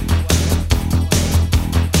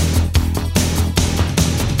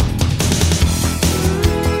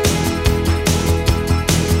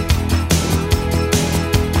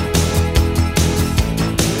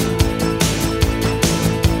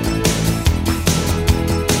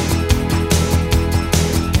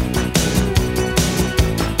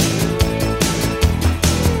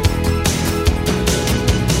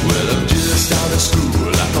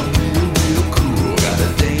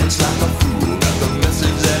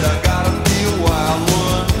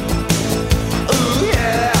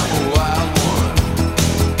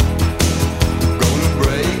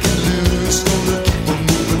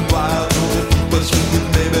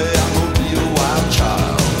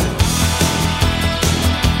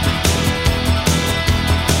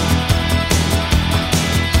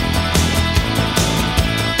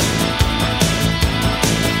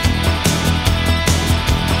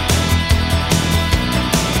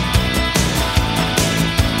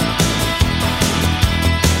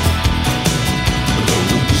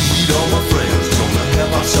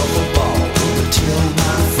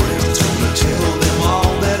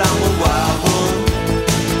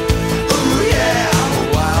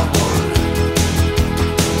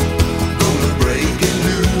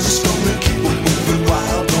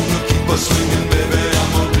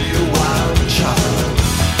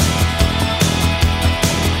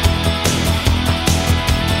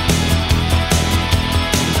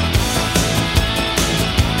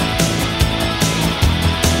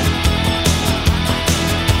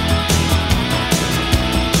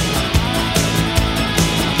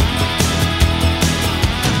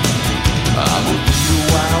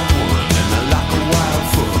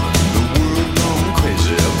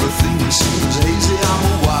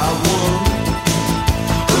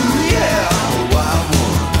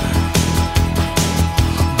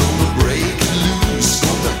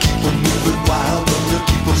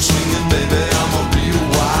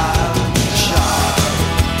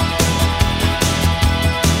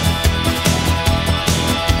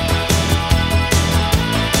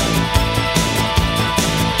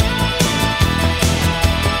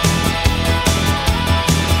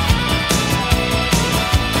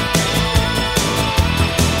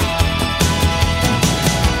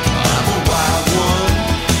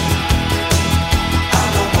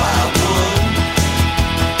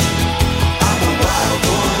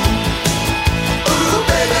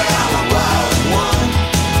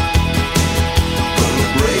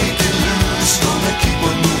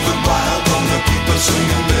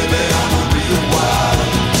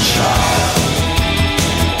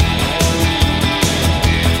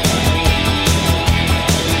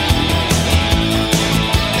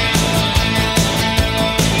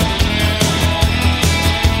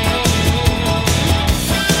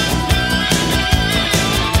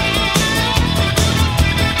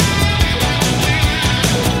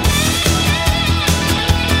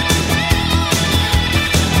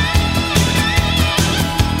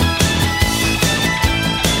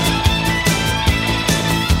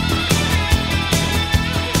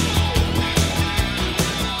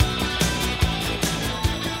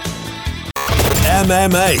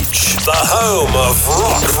 MMH, the home of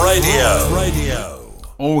rock radio.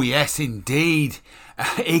 Oh yes, indeed.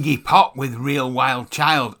 Iggy Pop with Real Wild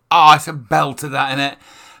Child. Oh, it's a belter, that, innit?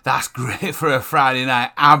 That's great for a Friday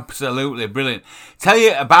night. Absolutely brilliant. Tell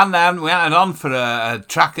you, a band we haven't had on for a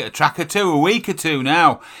track or two, a week or two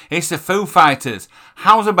now. It's the Foo Fighters.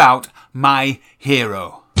 How's about My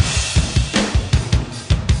Hero?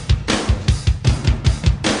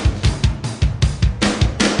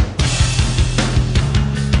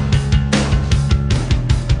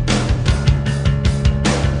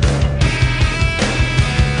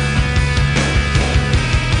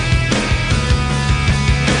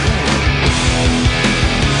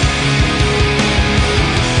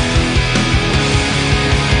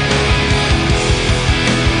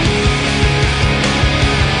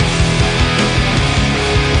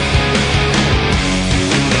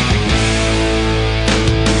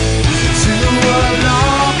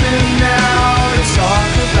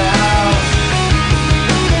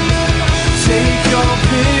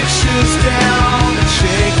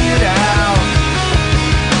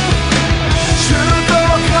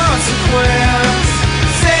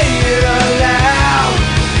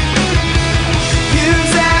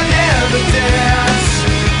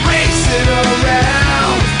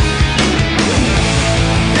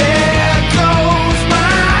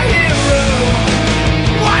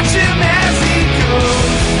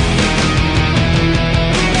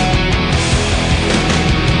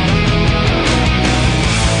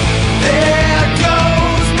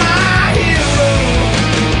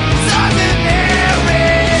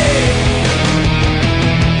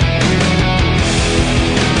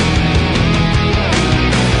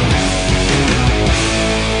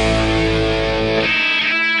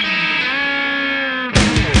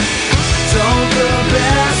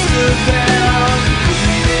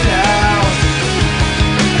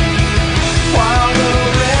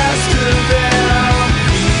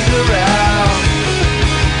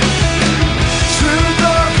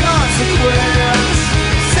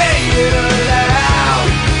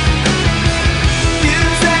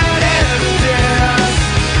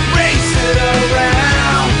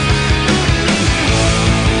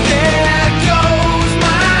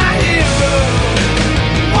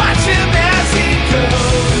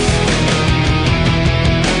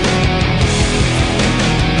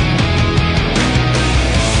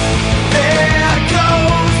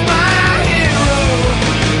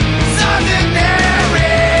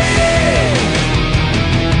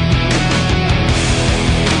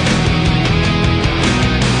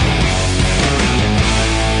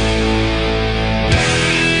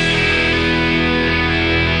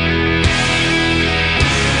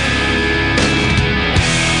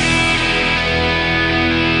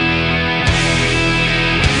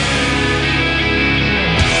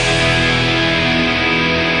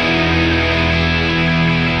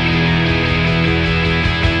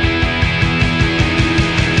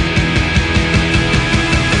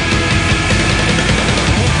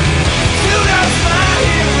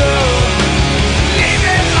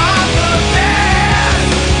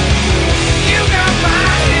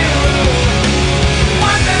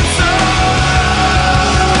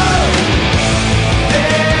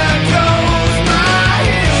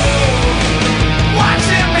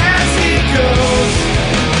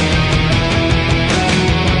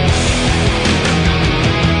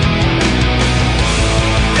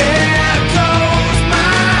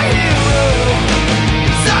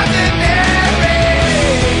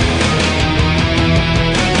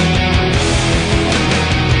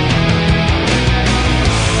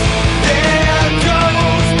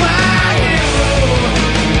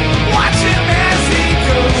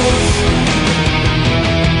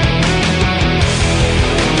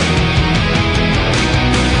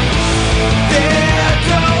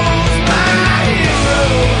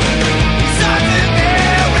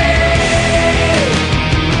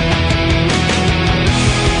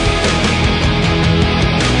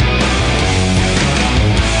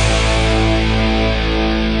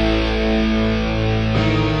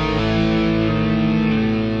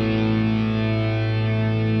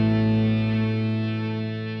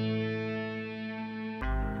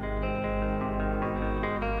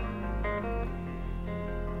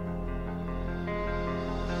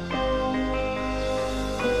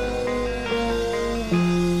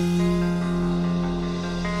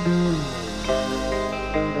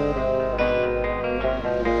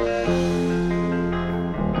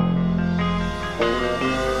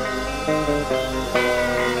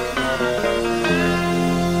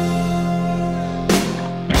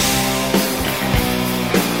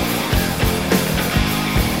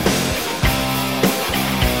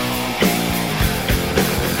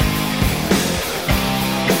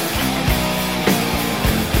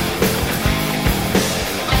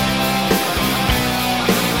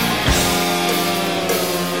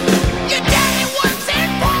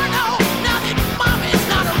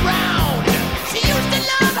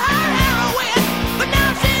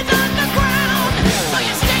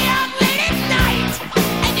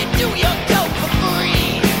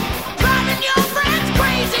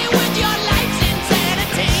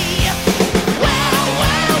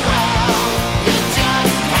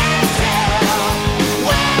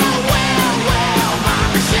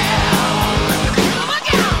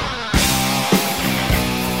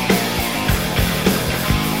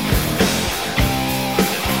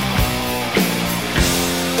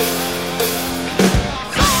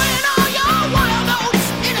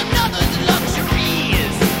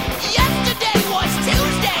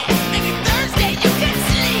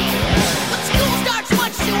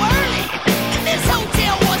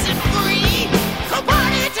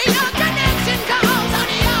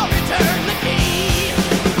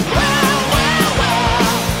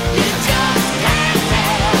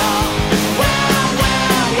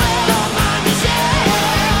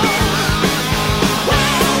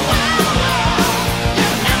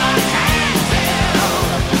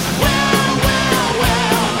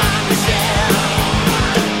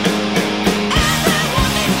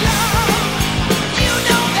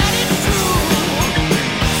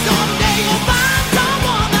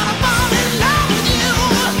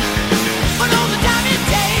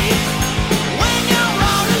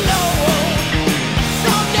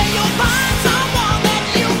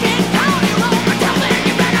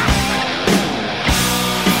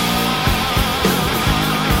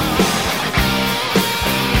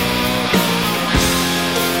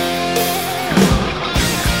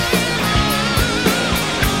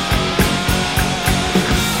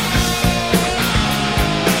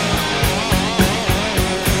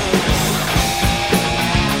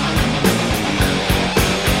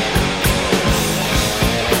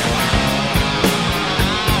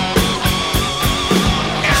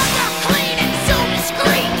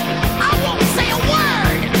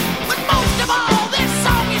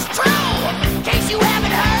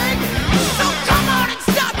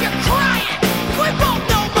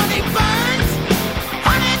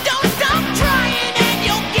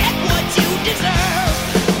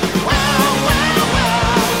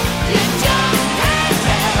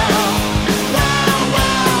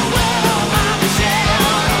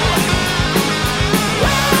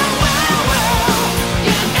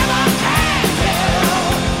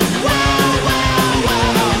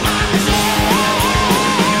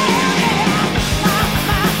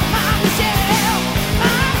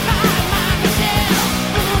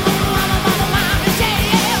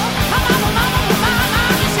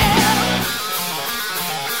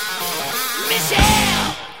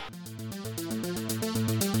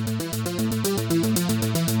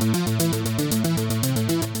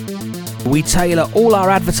 We tailor all our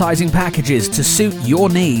advertising packages to suit your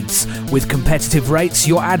needs. With competitive rates,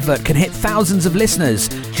 your advert can hit thousands of listeners.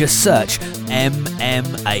 Just search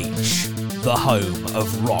MMH, the home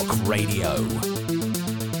of rock radio.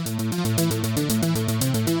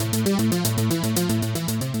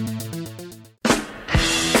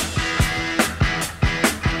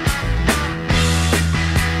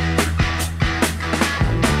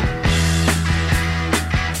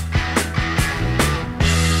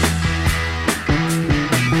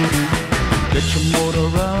 Get your motor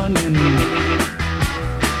running.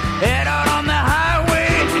 Head out on the highway,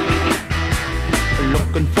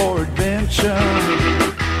 looking for adventure.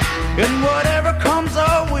 And whatever comes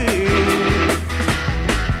our way,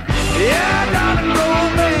 yeah, gotta go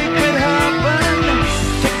make it happen.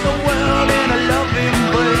 Take the world in a loving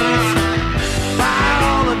embrace. Fire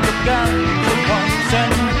all of the guns at once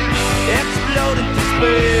and explode into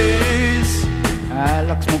space. I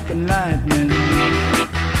like smoking lightning.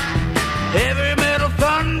 Heavy metal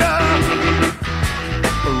thunder,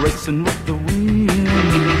 racing with the wind,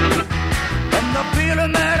 and the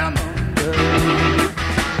feeling that I'm under.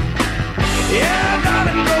 Yeah, I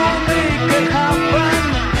gotta go make it happen.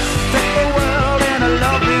 Take the world in a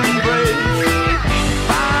loving embrace.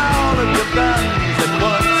 Fire all of your guns at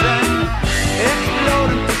once and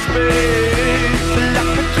explode into space.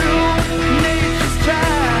 Like a true nature's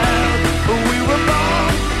child, we were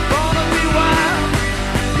born to be wild.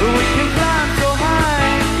 We can climb so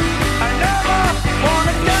high, I never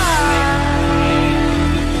wanna die.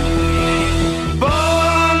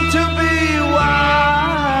 Born to be wild.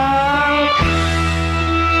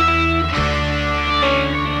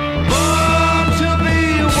 Born to be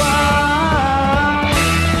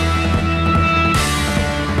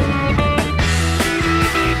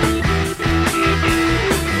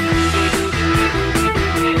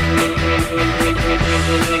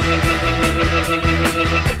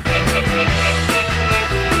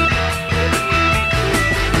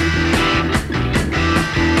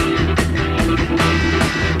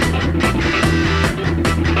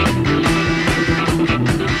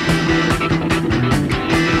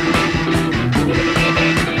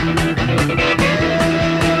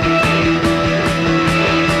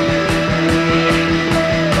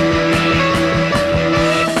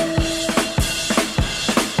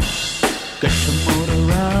Get your motor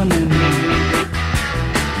running.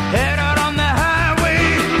 Head out on the highway,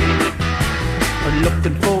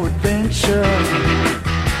 looking for adventure.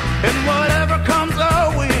 And whatever comes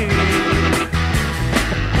our way,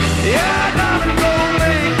 yeah, gotta go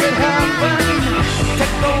make it happen.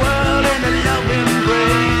 Take the world in a loving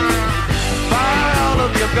embrace. Fire all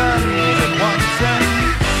of your guns at once and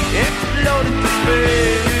explode into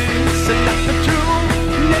space. And like the true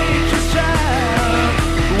nature's child,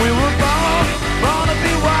 we were born to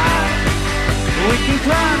be wild. We can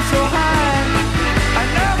climb so high, I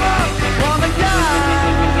never wanna die.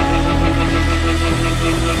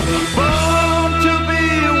 Born to be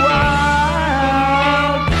wild.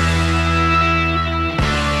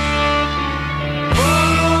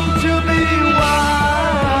 Born to be wild.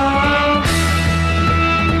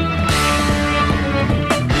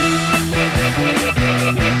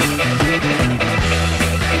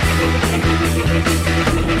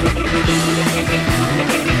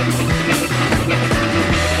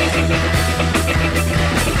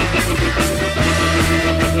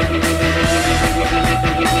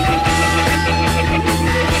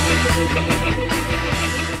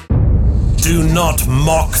 Do not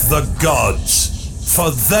mock the gods, for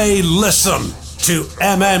they listen to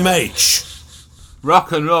MMH.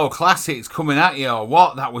 Rock and roll classics coming at you, or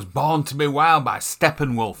what? That was Born to be Wild by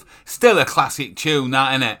Steppenwolf. Still a classic tune,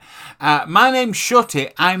 that, innit? My name's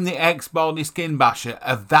Shutty. I'm the ex-Baldy Skin Basher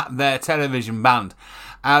of that there television band.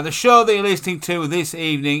 The show that you're listening to this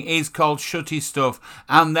evening is called Shutty Stuff,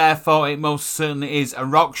 and therefore it most certainly is a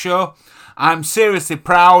rock show. I'm seriously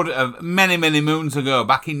proud of many, many moons ago.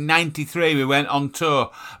 Back in '93, I went on tour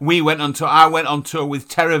with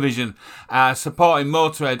Terrorvision, supporting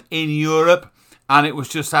Motorhead in Europe. And it was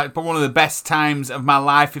just like one of the best times of my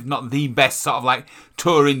life, if not the best sort of like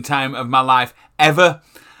touring time of my life ever.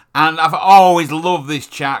 And I've always loved this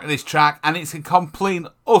track, and it's a complete,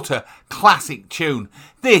 utter classic tune.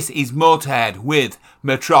 This is Motorhead with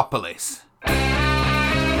Metropolis.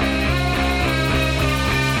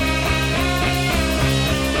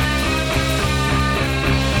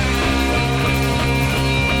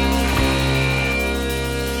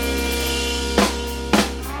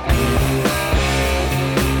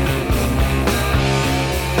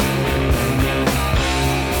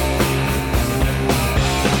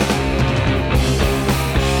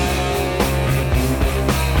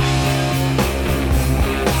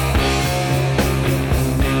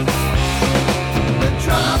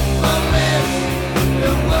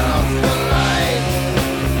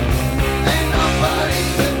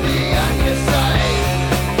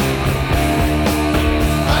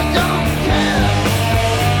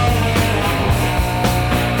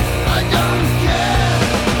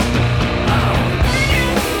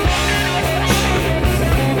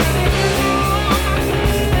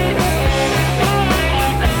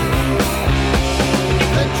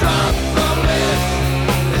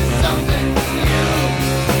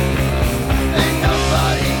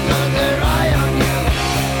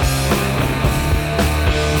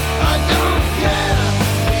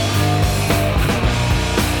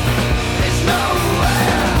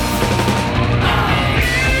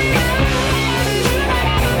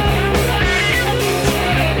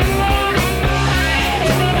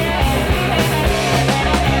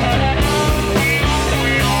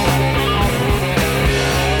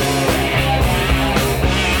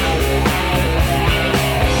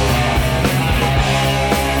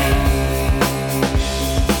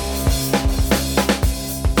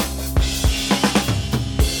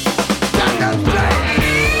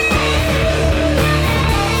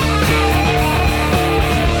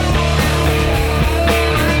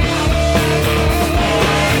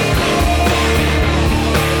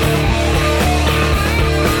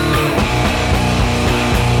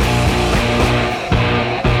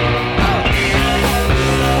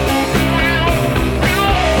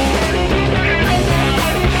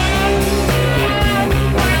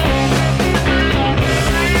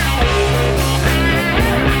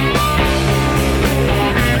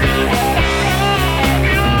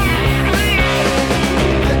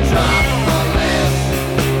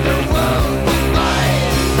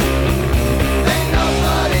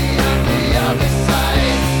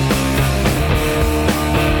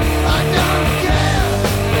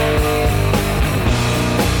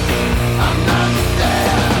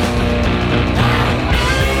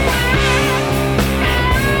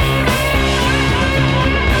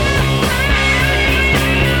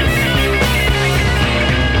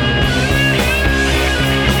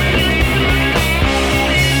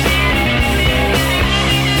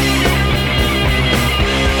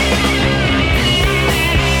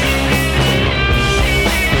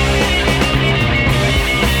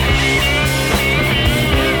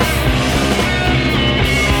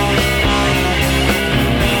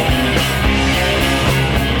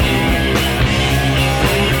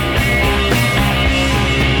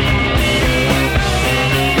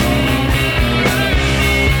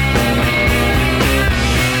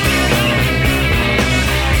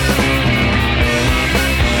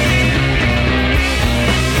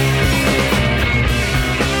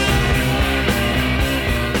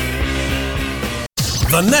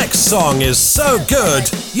 The next song is so good,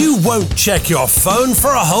 you won't check your phone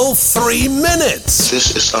for a whole 3 minutes.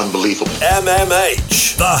 This is unbelievable.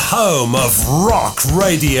 MMH, the home of rock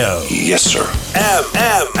radio. Yes, sir.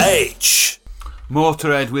 MMH.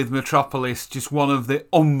 Motorhead with Metropolis, just one of the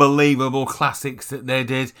unbelievable classics that they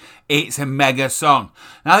did. It's a mega song.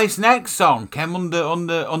 Now this next song came under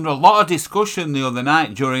a lot of discussion the other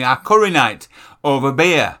night during our curry night over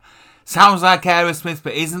beer. Sounds like Aerosmith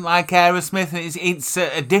but isn't like Aerosmith. It's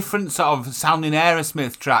a different sort of sounding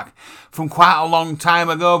Aerosmith track from quite a long time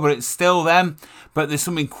ago, but it's still them. But there's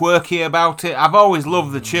something quirky about it. I've always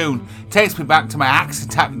loved the tune. It takes me back to my Axe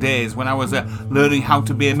Attack days when I was learning how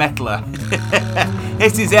to be a metaler.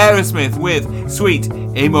 This is Aerosmith with Sweet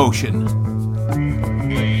Emotion.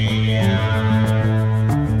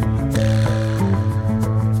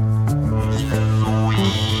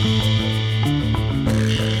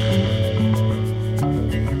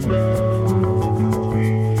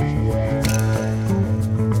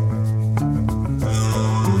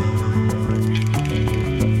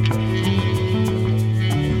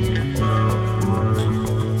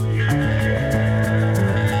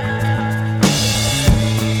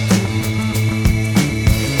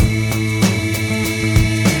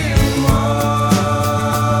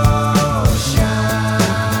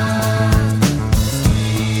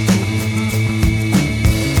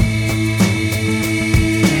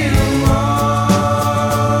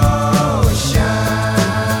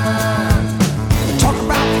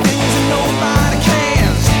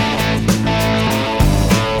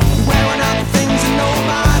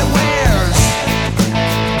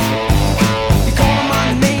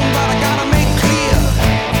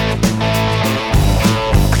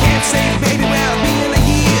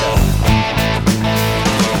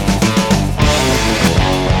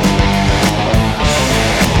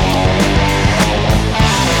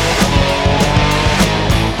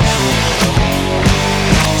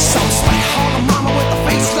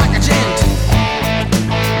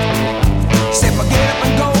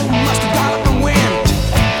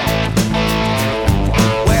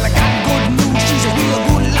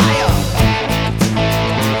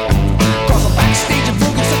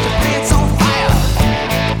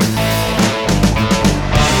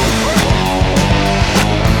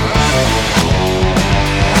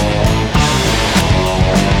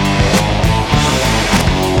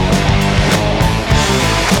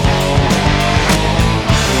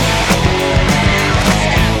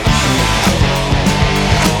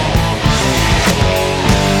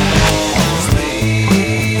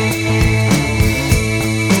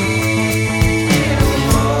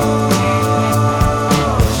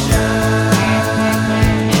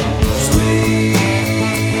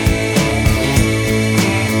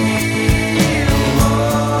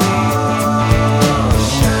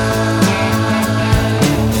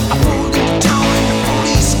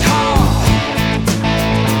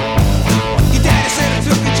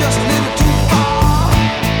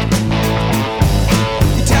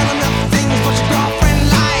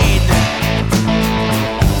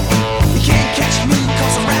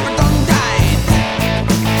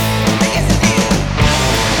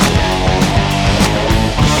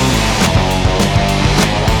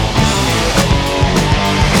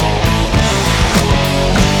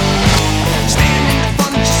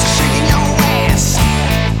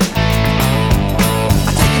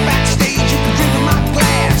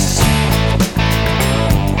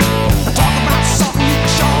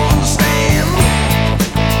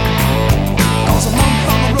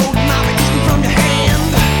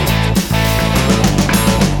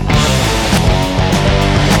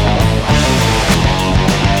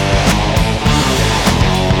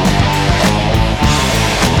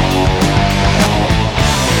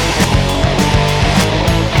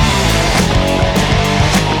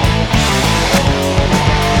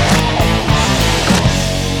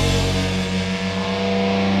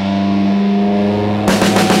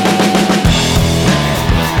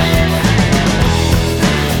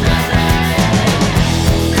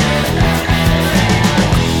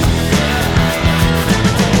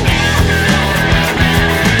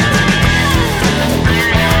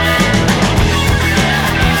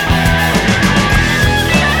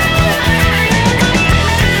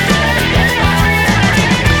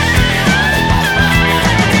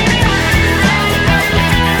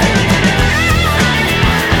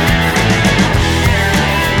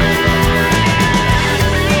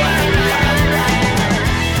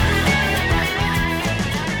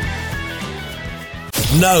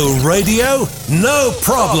 No radio? No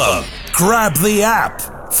problem. Grab the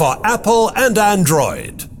app for Apple and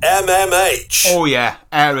Android. MMH. Oh yeah,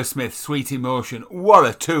 Aerosmith, Sweet Emotion. What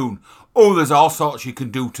a tune. Oh, there's all sorts you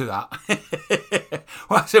can do to that.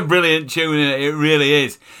 Well, that's a brilliant tune, it really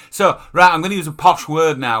is. So, right, I'm going to use a posh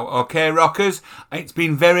word now, okay, rockers? It's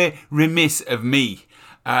been very remiss of me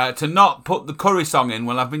to not put the curry song in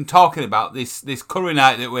when I've been talking about this curry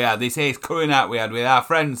night that we had, this Ace curry night we had with our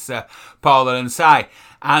friends Paula and Si.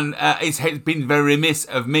 And it's been very remiss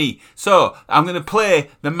of me. So, I'm going to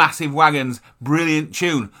play the Massive Wagons' brilliant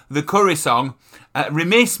tune, the curry song.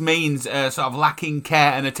 Remiss means sort of lacking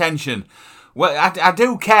care and attention. Well, I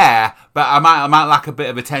do care, but I might lack a bit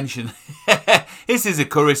of attention. This is a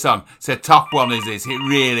curry song. It's a top one, is this? It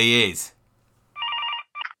really is.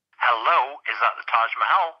 Hello, is that the Taj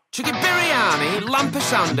Mahal? Chicken biryani, lamb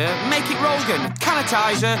pasanda, make it Rogan,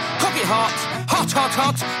 canitizer, cook it hot, hot, hot,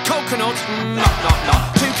 hot, coconut, not.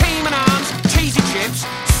 2 Cayman arms, cheesy chips,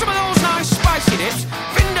 some of those nice spicy dips,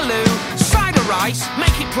 vindaloo, cider rice,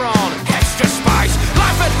 make it prawn, extra spice,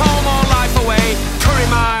 life at home or life away, Curry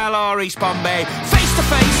Mile or East Bombay, face to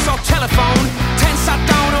face or telephone, 10 sat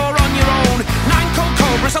down or on your own, 9 cold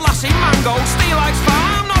cobras, a lassie, mango, steel lights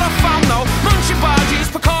farm, I'm not a fan though, munching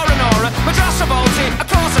barges, Pecora Nora, Madrasa Baltic,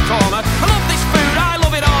 across the corner, I love this food, I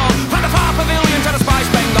love it all, from the Park Pavilion to the Spice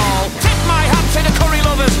Bengal, tip my hat to the curry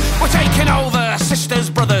lovers, we're taking over, sisters,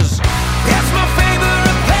 brothers, it's my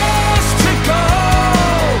favourite place to go,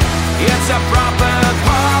 it's a proper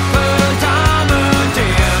diamond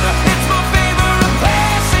inn, it's my favourite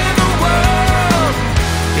place in the world,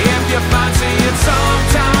 if you fancy it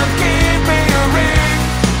sometime, give me a ring.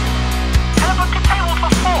 Can I book a table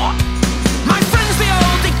for 4? My friends the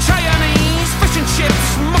old Dick Chinese, fish and chips,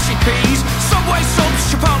 mushy peas, Subway subs,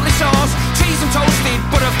 chipotle sauce, cheese and toasted,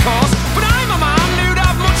 but of course, but I'm a man who'd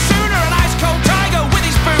have much sooner an ice cold tiger with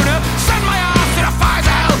his booner, send my ass to the fires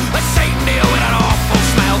of hell, let Satan deal with an awful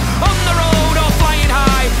smell, on the road or flying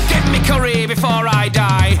high, give me curry before I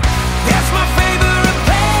die, it's my favourite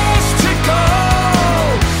place to go,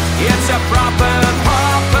 it's a proper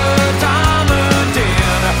diamond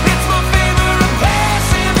inn, it's my favourite place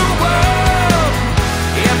in the world,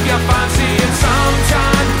 if you fancy it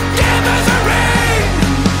sometime, give us a ring,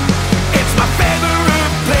 it's my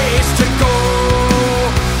favourite place to go,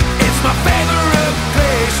 it's my favourite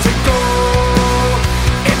place to go,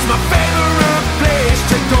 it's my favourite place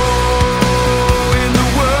to go in the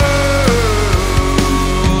world.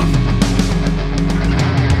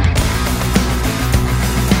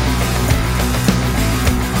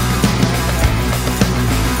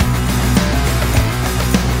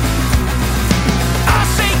 I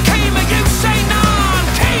say Kamer, you say none,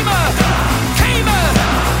 Kamer,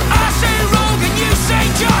 I say Rogan, you say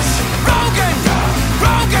Josh, Rogan,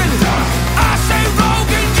 I say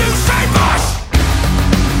Rogan, you say Bosh.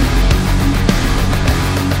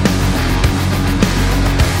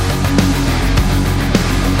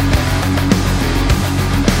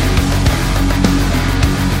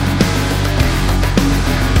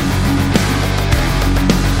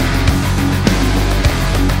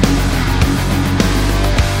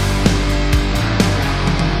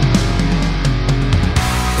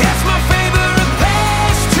 It's my favourite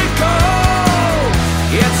place to go,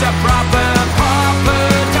 it's a proper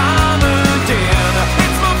diamond inn,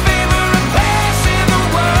 it's my favourite place in the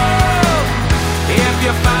world, if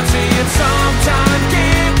you fancy it sometime,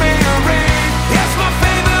 give me a ring, it's my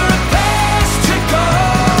favourite place to go,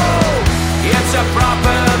 it's a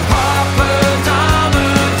proper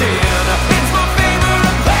diamond inn, it's my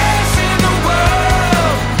favourite place in the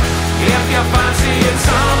world, if you fancy it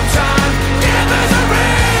sometime, give us a ring.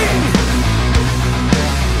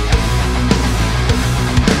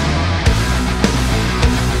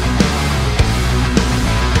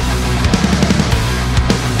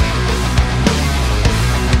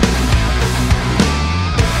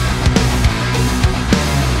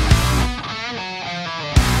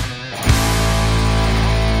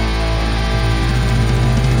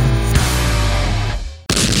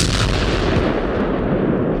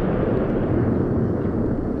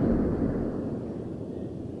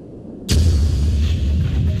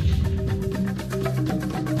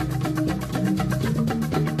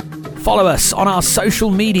 Follow us on our social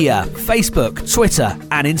media, Facebook, Twitter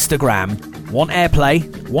and Instagram. Want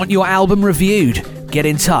airplay? Want your album reviewed? Get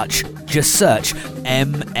in touch. Just search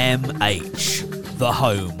MMH, the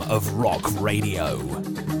home of rock radio.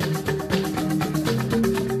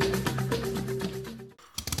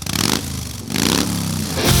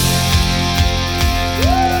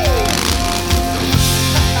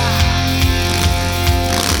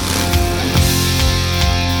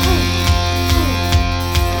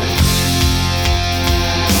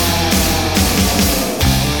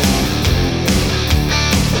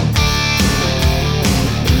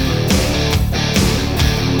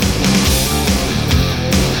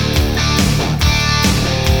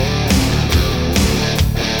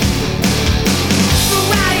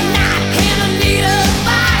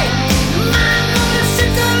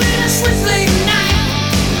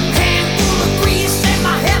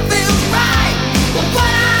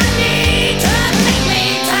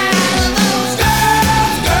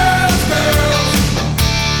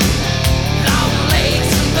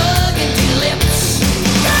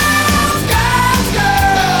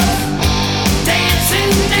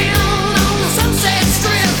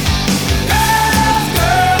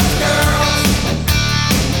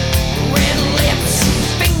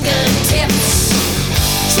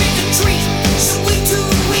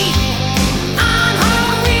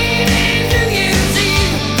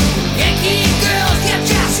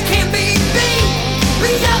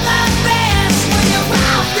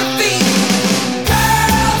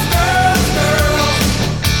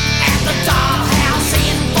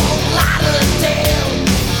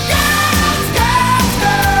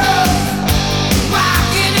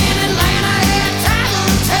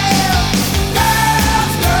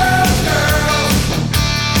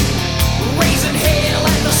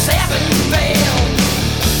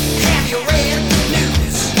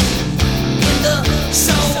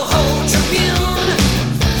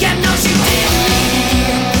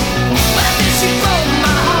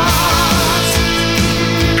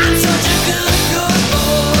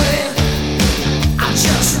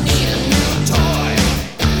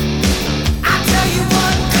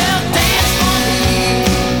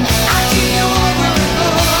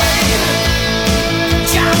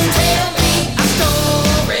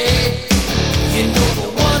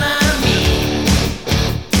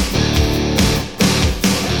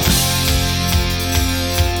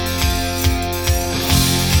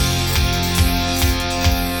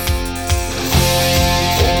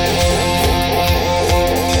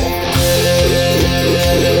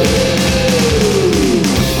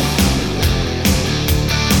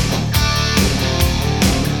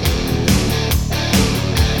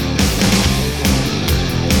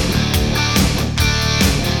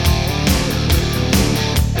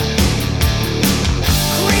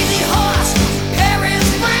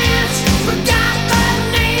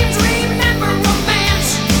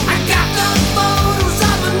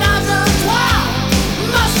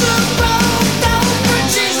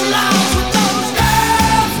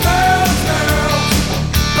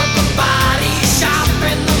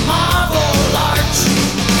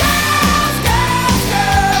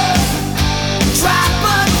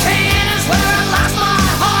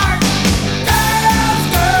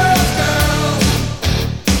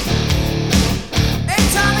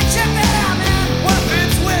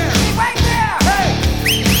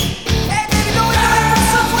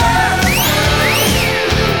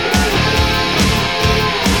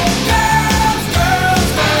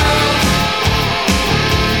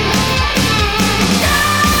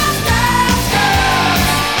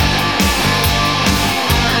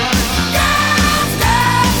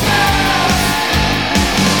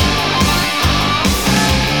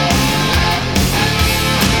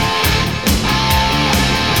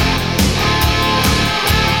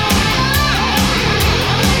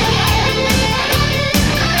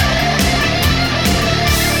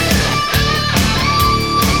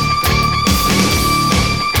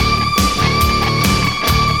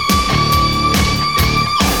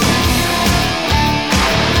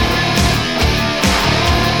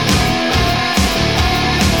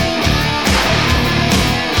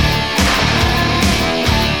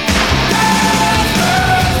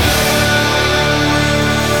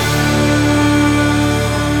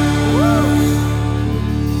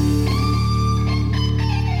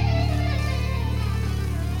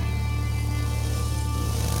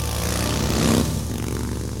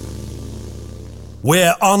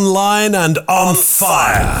 We're online and on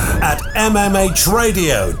fire at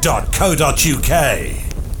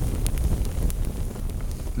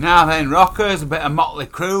mmhradio.co.uk. Now then, rockers, a bit of Motley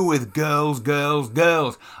Crue with Girls, Girls,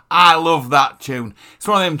 Girls. I love that tune. It's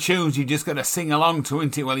one of them tunes you just got to sing along to,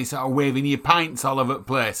 isn't it, while you're sort of waving your pints all over the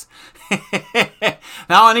place.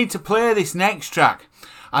 Now I need to play this next track.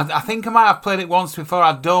 I think I might have played it once before,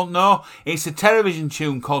 I don't know. It's a television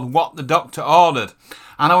tune called What the Doctor Ordered.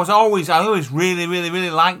 And I always really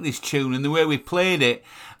liked this tune and the way we played it.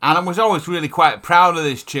 And I was always really quite proud of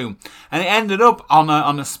this tune. And it ended up on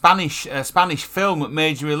a Spanish film at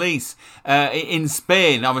major release in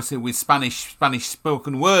Spain, obviously with Spanish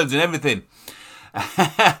spoken words and everything.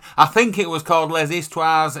 I think it was called Les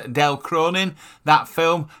Histoires del Cronin, that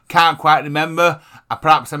film. Can't quite remember.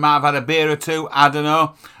 Perhaps I might have had a beer or two. I don't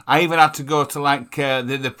know. I even had to go to like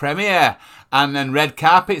the premiere and then red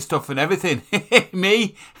carpet stuff and everything.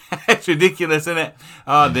 Me? It's ridiculous, isn't it?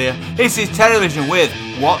 Oh dear. This is television with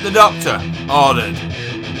What the Doctor Ordered.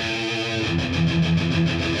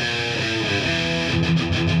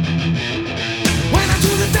 When I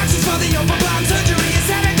do the doctors for the open blind surgery, you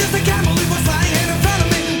said I just a camel who was lying in front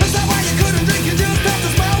of me. Is that why you couldn't drink? You just have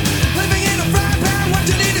to smoke. Living in a frying pan, what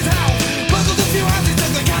you need is help. Buzzled a few houses,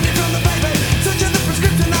 took the candy from the baby. Searching the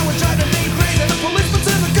prescription, I was driving me crazy. The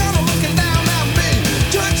policeman's in the corner looking down at me.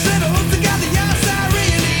 Judge said, I hope to God that you're sorry,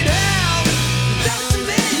 you need help. Doctor,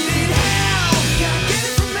 you need help. Can't get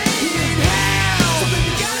it from me, you need help. Something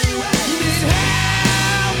you got anyway, you need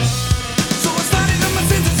help. So I started on my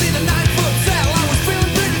sins to see the 9-foot cell. I was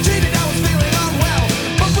feeling pretty cheated, I was feeling unwell.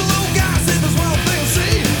 Buffalo guy said there's one thing,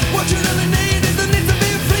 see. What you really need is the need to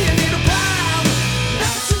be free. You need a pound.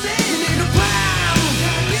 Doctor, you need a pound.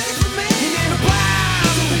 Can't get it from me, you need a pound.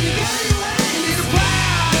 Something you got anyway, you need a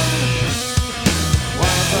pound.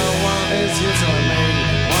 What I don't want is you telling me.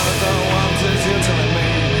 What I don't want is you telling me.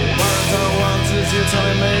 What I don't want is you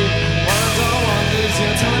telling me. What I don't want is you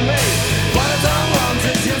telling me. What I don't want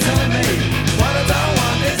is you telling me. What I don't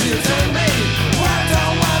want is you telling me. What I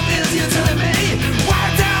don't want is you telling me. What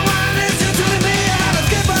I don't want is you telling me. I had to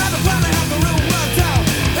skip by the plan, I have the room worked out.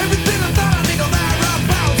 Everything I thought I need all that right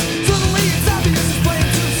out. Suddenly it's obvious, it's plain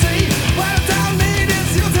to see. What I don't need is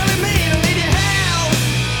you telling me. I need your help.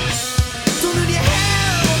 Don't need your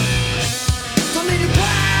help. Don't need your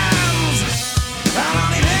plans. I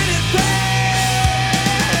don't need anything.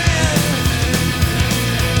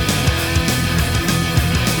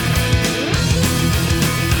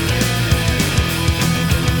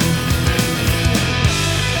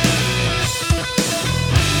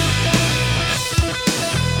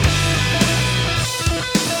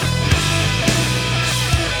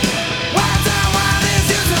 What I don't want is you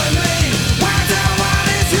telling me. What I don't want is you telling me. What I don't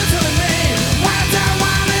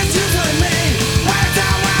want is you telling me. What I don't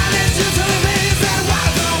want is you telling me. Said what I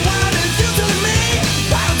don't want is you telling me.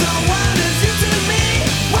 What I don't want is you telling me.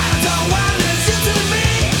 What I don't want is you telling me.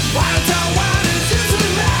 What I don't want is you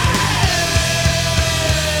telling me.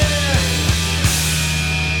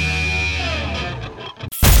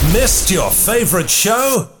 Missed your favourite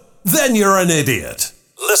show? Then you're an idiot.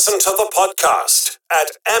 Listen to the podcast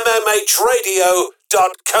at mmhradio.co.uk.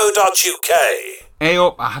 Hey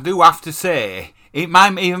up, I do have to say, even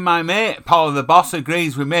my mate, Paul the Boss,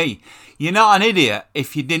 agrees with me. You're not an idiot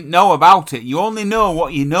if you didn't know about it. You only know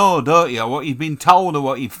what you know, don't you? Or what you've been told or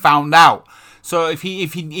what you've found out. So if you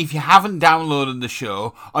haven't downloaded the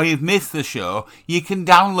show or you've missed the show, you can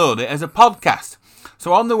download it as a podcast.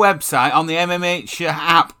 So on the website, on the MMH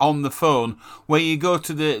app on the phone, where you go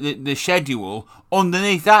to the schedule,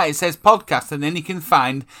 underneath that it says podcast, and then you can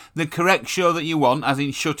find the correct show that you want, as in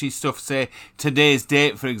Shutty stuff, say today's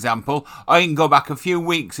date, for example, or you can go back a few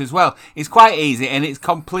weeks as well. It's quite easy and it's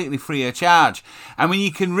completely free of charge. I mean,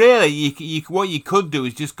 you can really, what you could do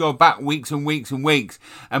is just go back weeks and weeks and weeks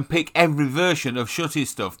and pick every version of Shutty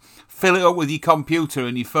stuff. Fill it up with your computer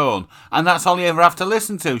and your phone, and that's all you ever have to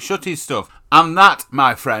listen to, Shutty stuff. And that,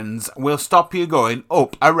 my friends, will stop you going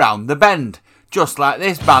up around the bend, just like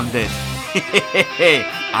this band did.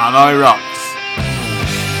 Hanoi Rocks.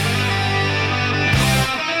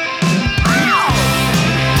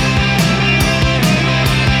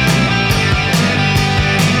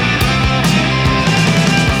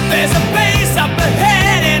 There's a place up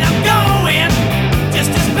ahead and I'm going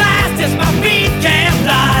just as fast as my feet can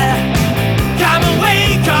fly. Come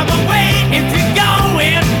away if you're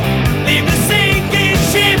going. Leave the sinking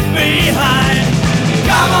ship behind.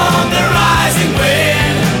 Come on the rising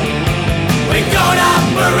wind. We're going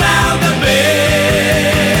up around the bend.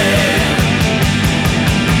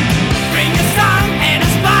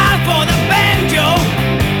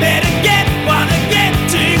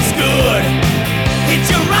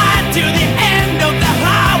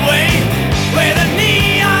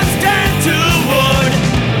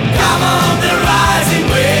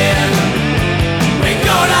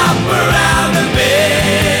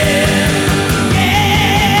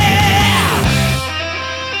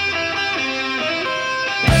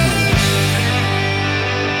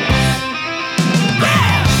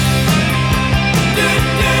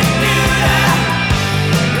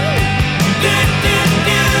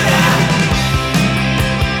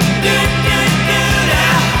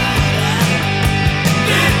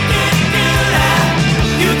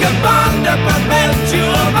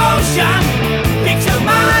 ocean. Picture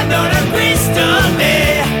mind on a crystal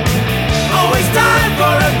day. Always time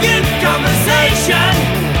for a good conversation.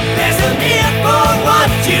 There's a need for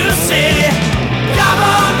what you say. Come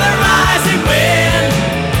on the rising wind.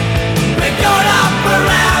 We're going up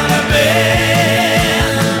around the bend.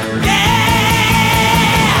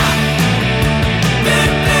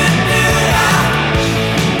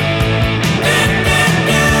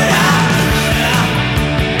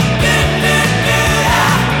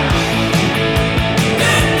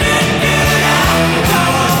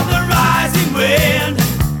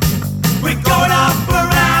 We're going up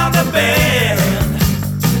around the bend.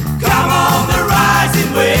 Come on,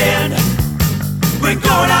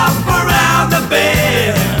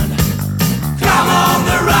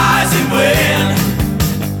 the rising wind.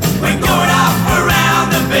 We're going up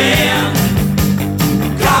around the bend.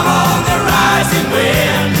 Come on, the rising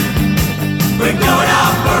wind. We're going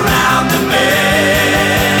up around the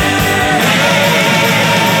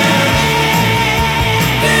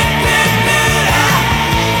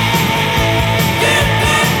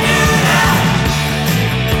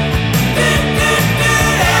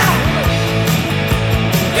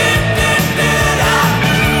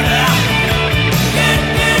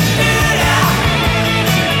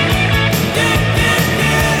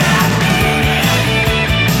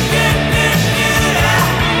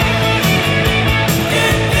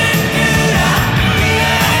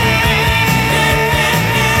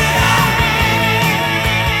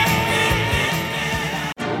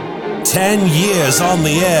Years on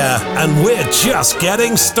the air, and we're just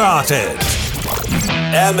getting started.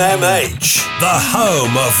 MMH, the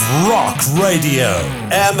home of rock radio.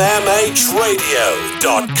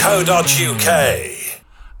 mmhradio.co.uk.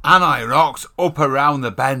 And I rocks up around the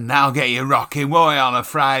bend. Now get you rocking, won't you, on a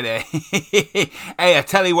Friday? Hey, I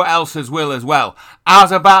tell you what else as well.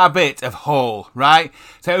 How's about a bit of Hole, right?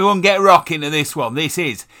 So everyone get rocking to this one. This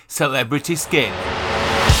is Celebrity Skin.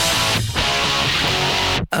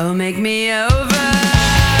 Oh, make me over.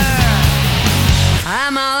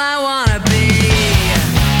 I'm all I wanna be.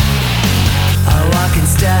 A walking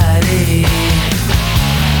study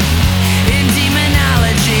in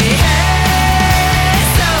demonology. Hey,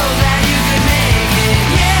 so glad you could make it.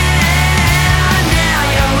 Yeah, now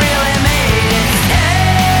you really made it.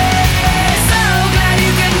 Hey, so glad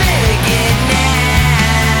you could make it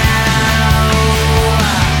now.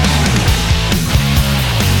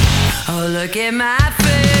 Oh, look at my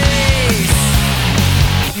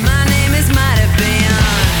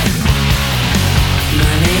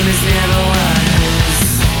never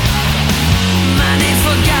was my name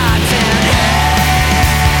forgotten.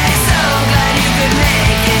 Hey, so glad you could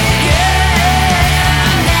make it. Yeah,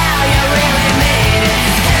 now you really made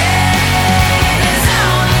it. Hey, there's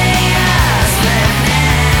only us left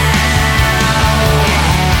now.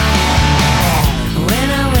 When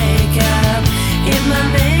I wake up in my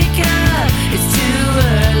makeup, it's too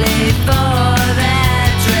early for that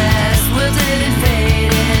dress. Wilted and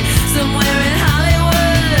faded somewhere in Hollywood.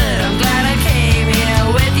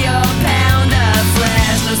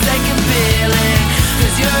 Second feeling,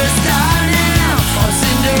 'cause you're a star now, or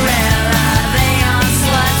Cinderella. They aren't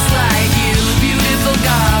sluts like you. Beautiful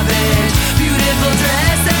garbage, beautiful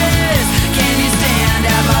dresses. Can you stand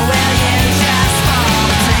up, or will you just fall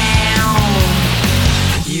down?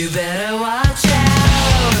 You better watch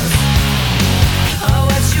out, oh,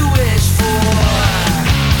 what you wish for.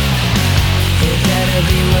 It better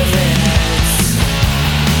be worth it.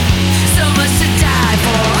 So much to die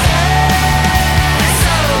for.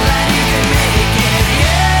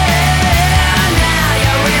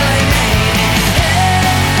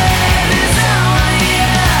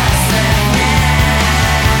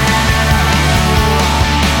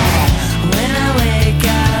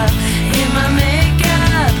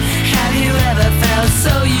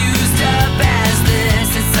 So used up as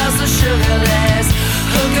this, it's also sugarless.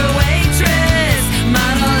 Hooker, waitress,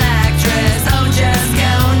 model, actress, oh, just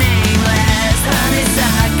go nameless.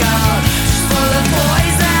 Honeysuckle, she's full of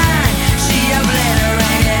poison. She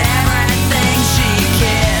obliterated everything she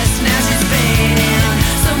kissed. Now she's fading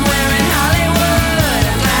somewhere in Hollywood.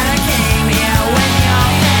 I'm glad I came here when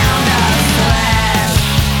you're pound of flesh.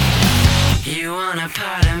 You want a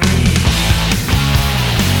part of me?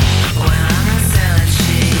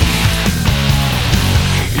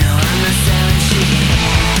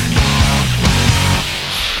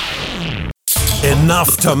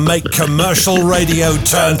 Enough to make commercial radio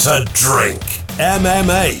turn to drink.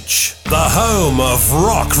 MMH, the home of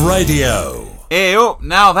rock radio. Hey up,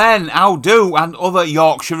 now then, how do, and other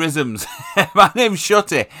Yorkshireisms. My name's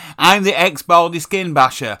Shutty. I'm the ex-Baldy Skin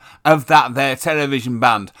Basher of that there television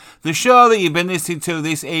band. The show that you've been listening to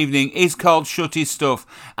this evening is called Shutty Stuff,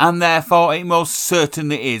 and therefore it most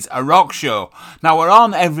certainly is a rock show. Now we're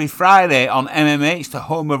on every Friday on MMH, the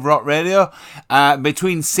home of rock radio,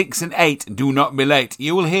 between 6 and 8. Do not be late.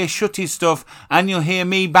 You will hear Shutty Stuff, and you'll hear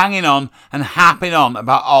me banging on and happing on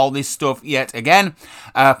about all this stuff yet again.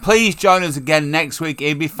 Please join us again next week.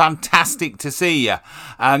 It'd be fantastic to see you.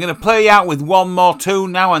 I'm going to play you out with one more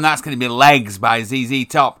tune now, and that's going to be Legs by ZZ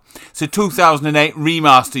Top. It's a 2008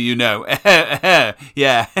 remaster, you know.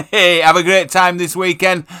 Yeah. Hey, have a great time this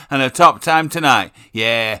weekend and a top time tonight.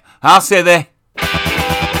 Yeah, I'll say there.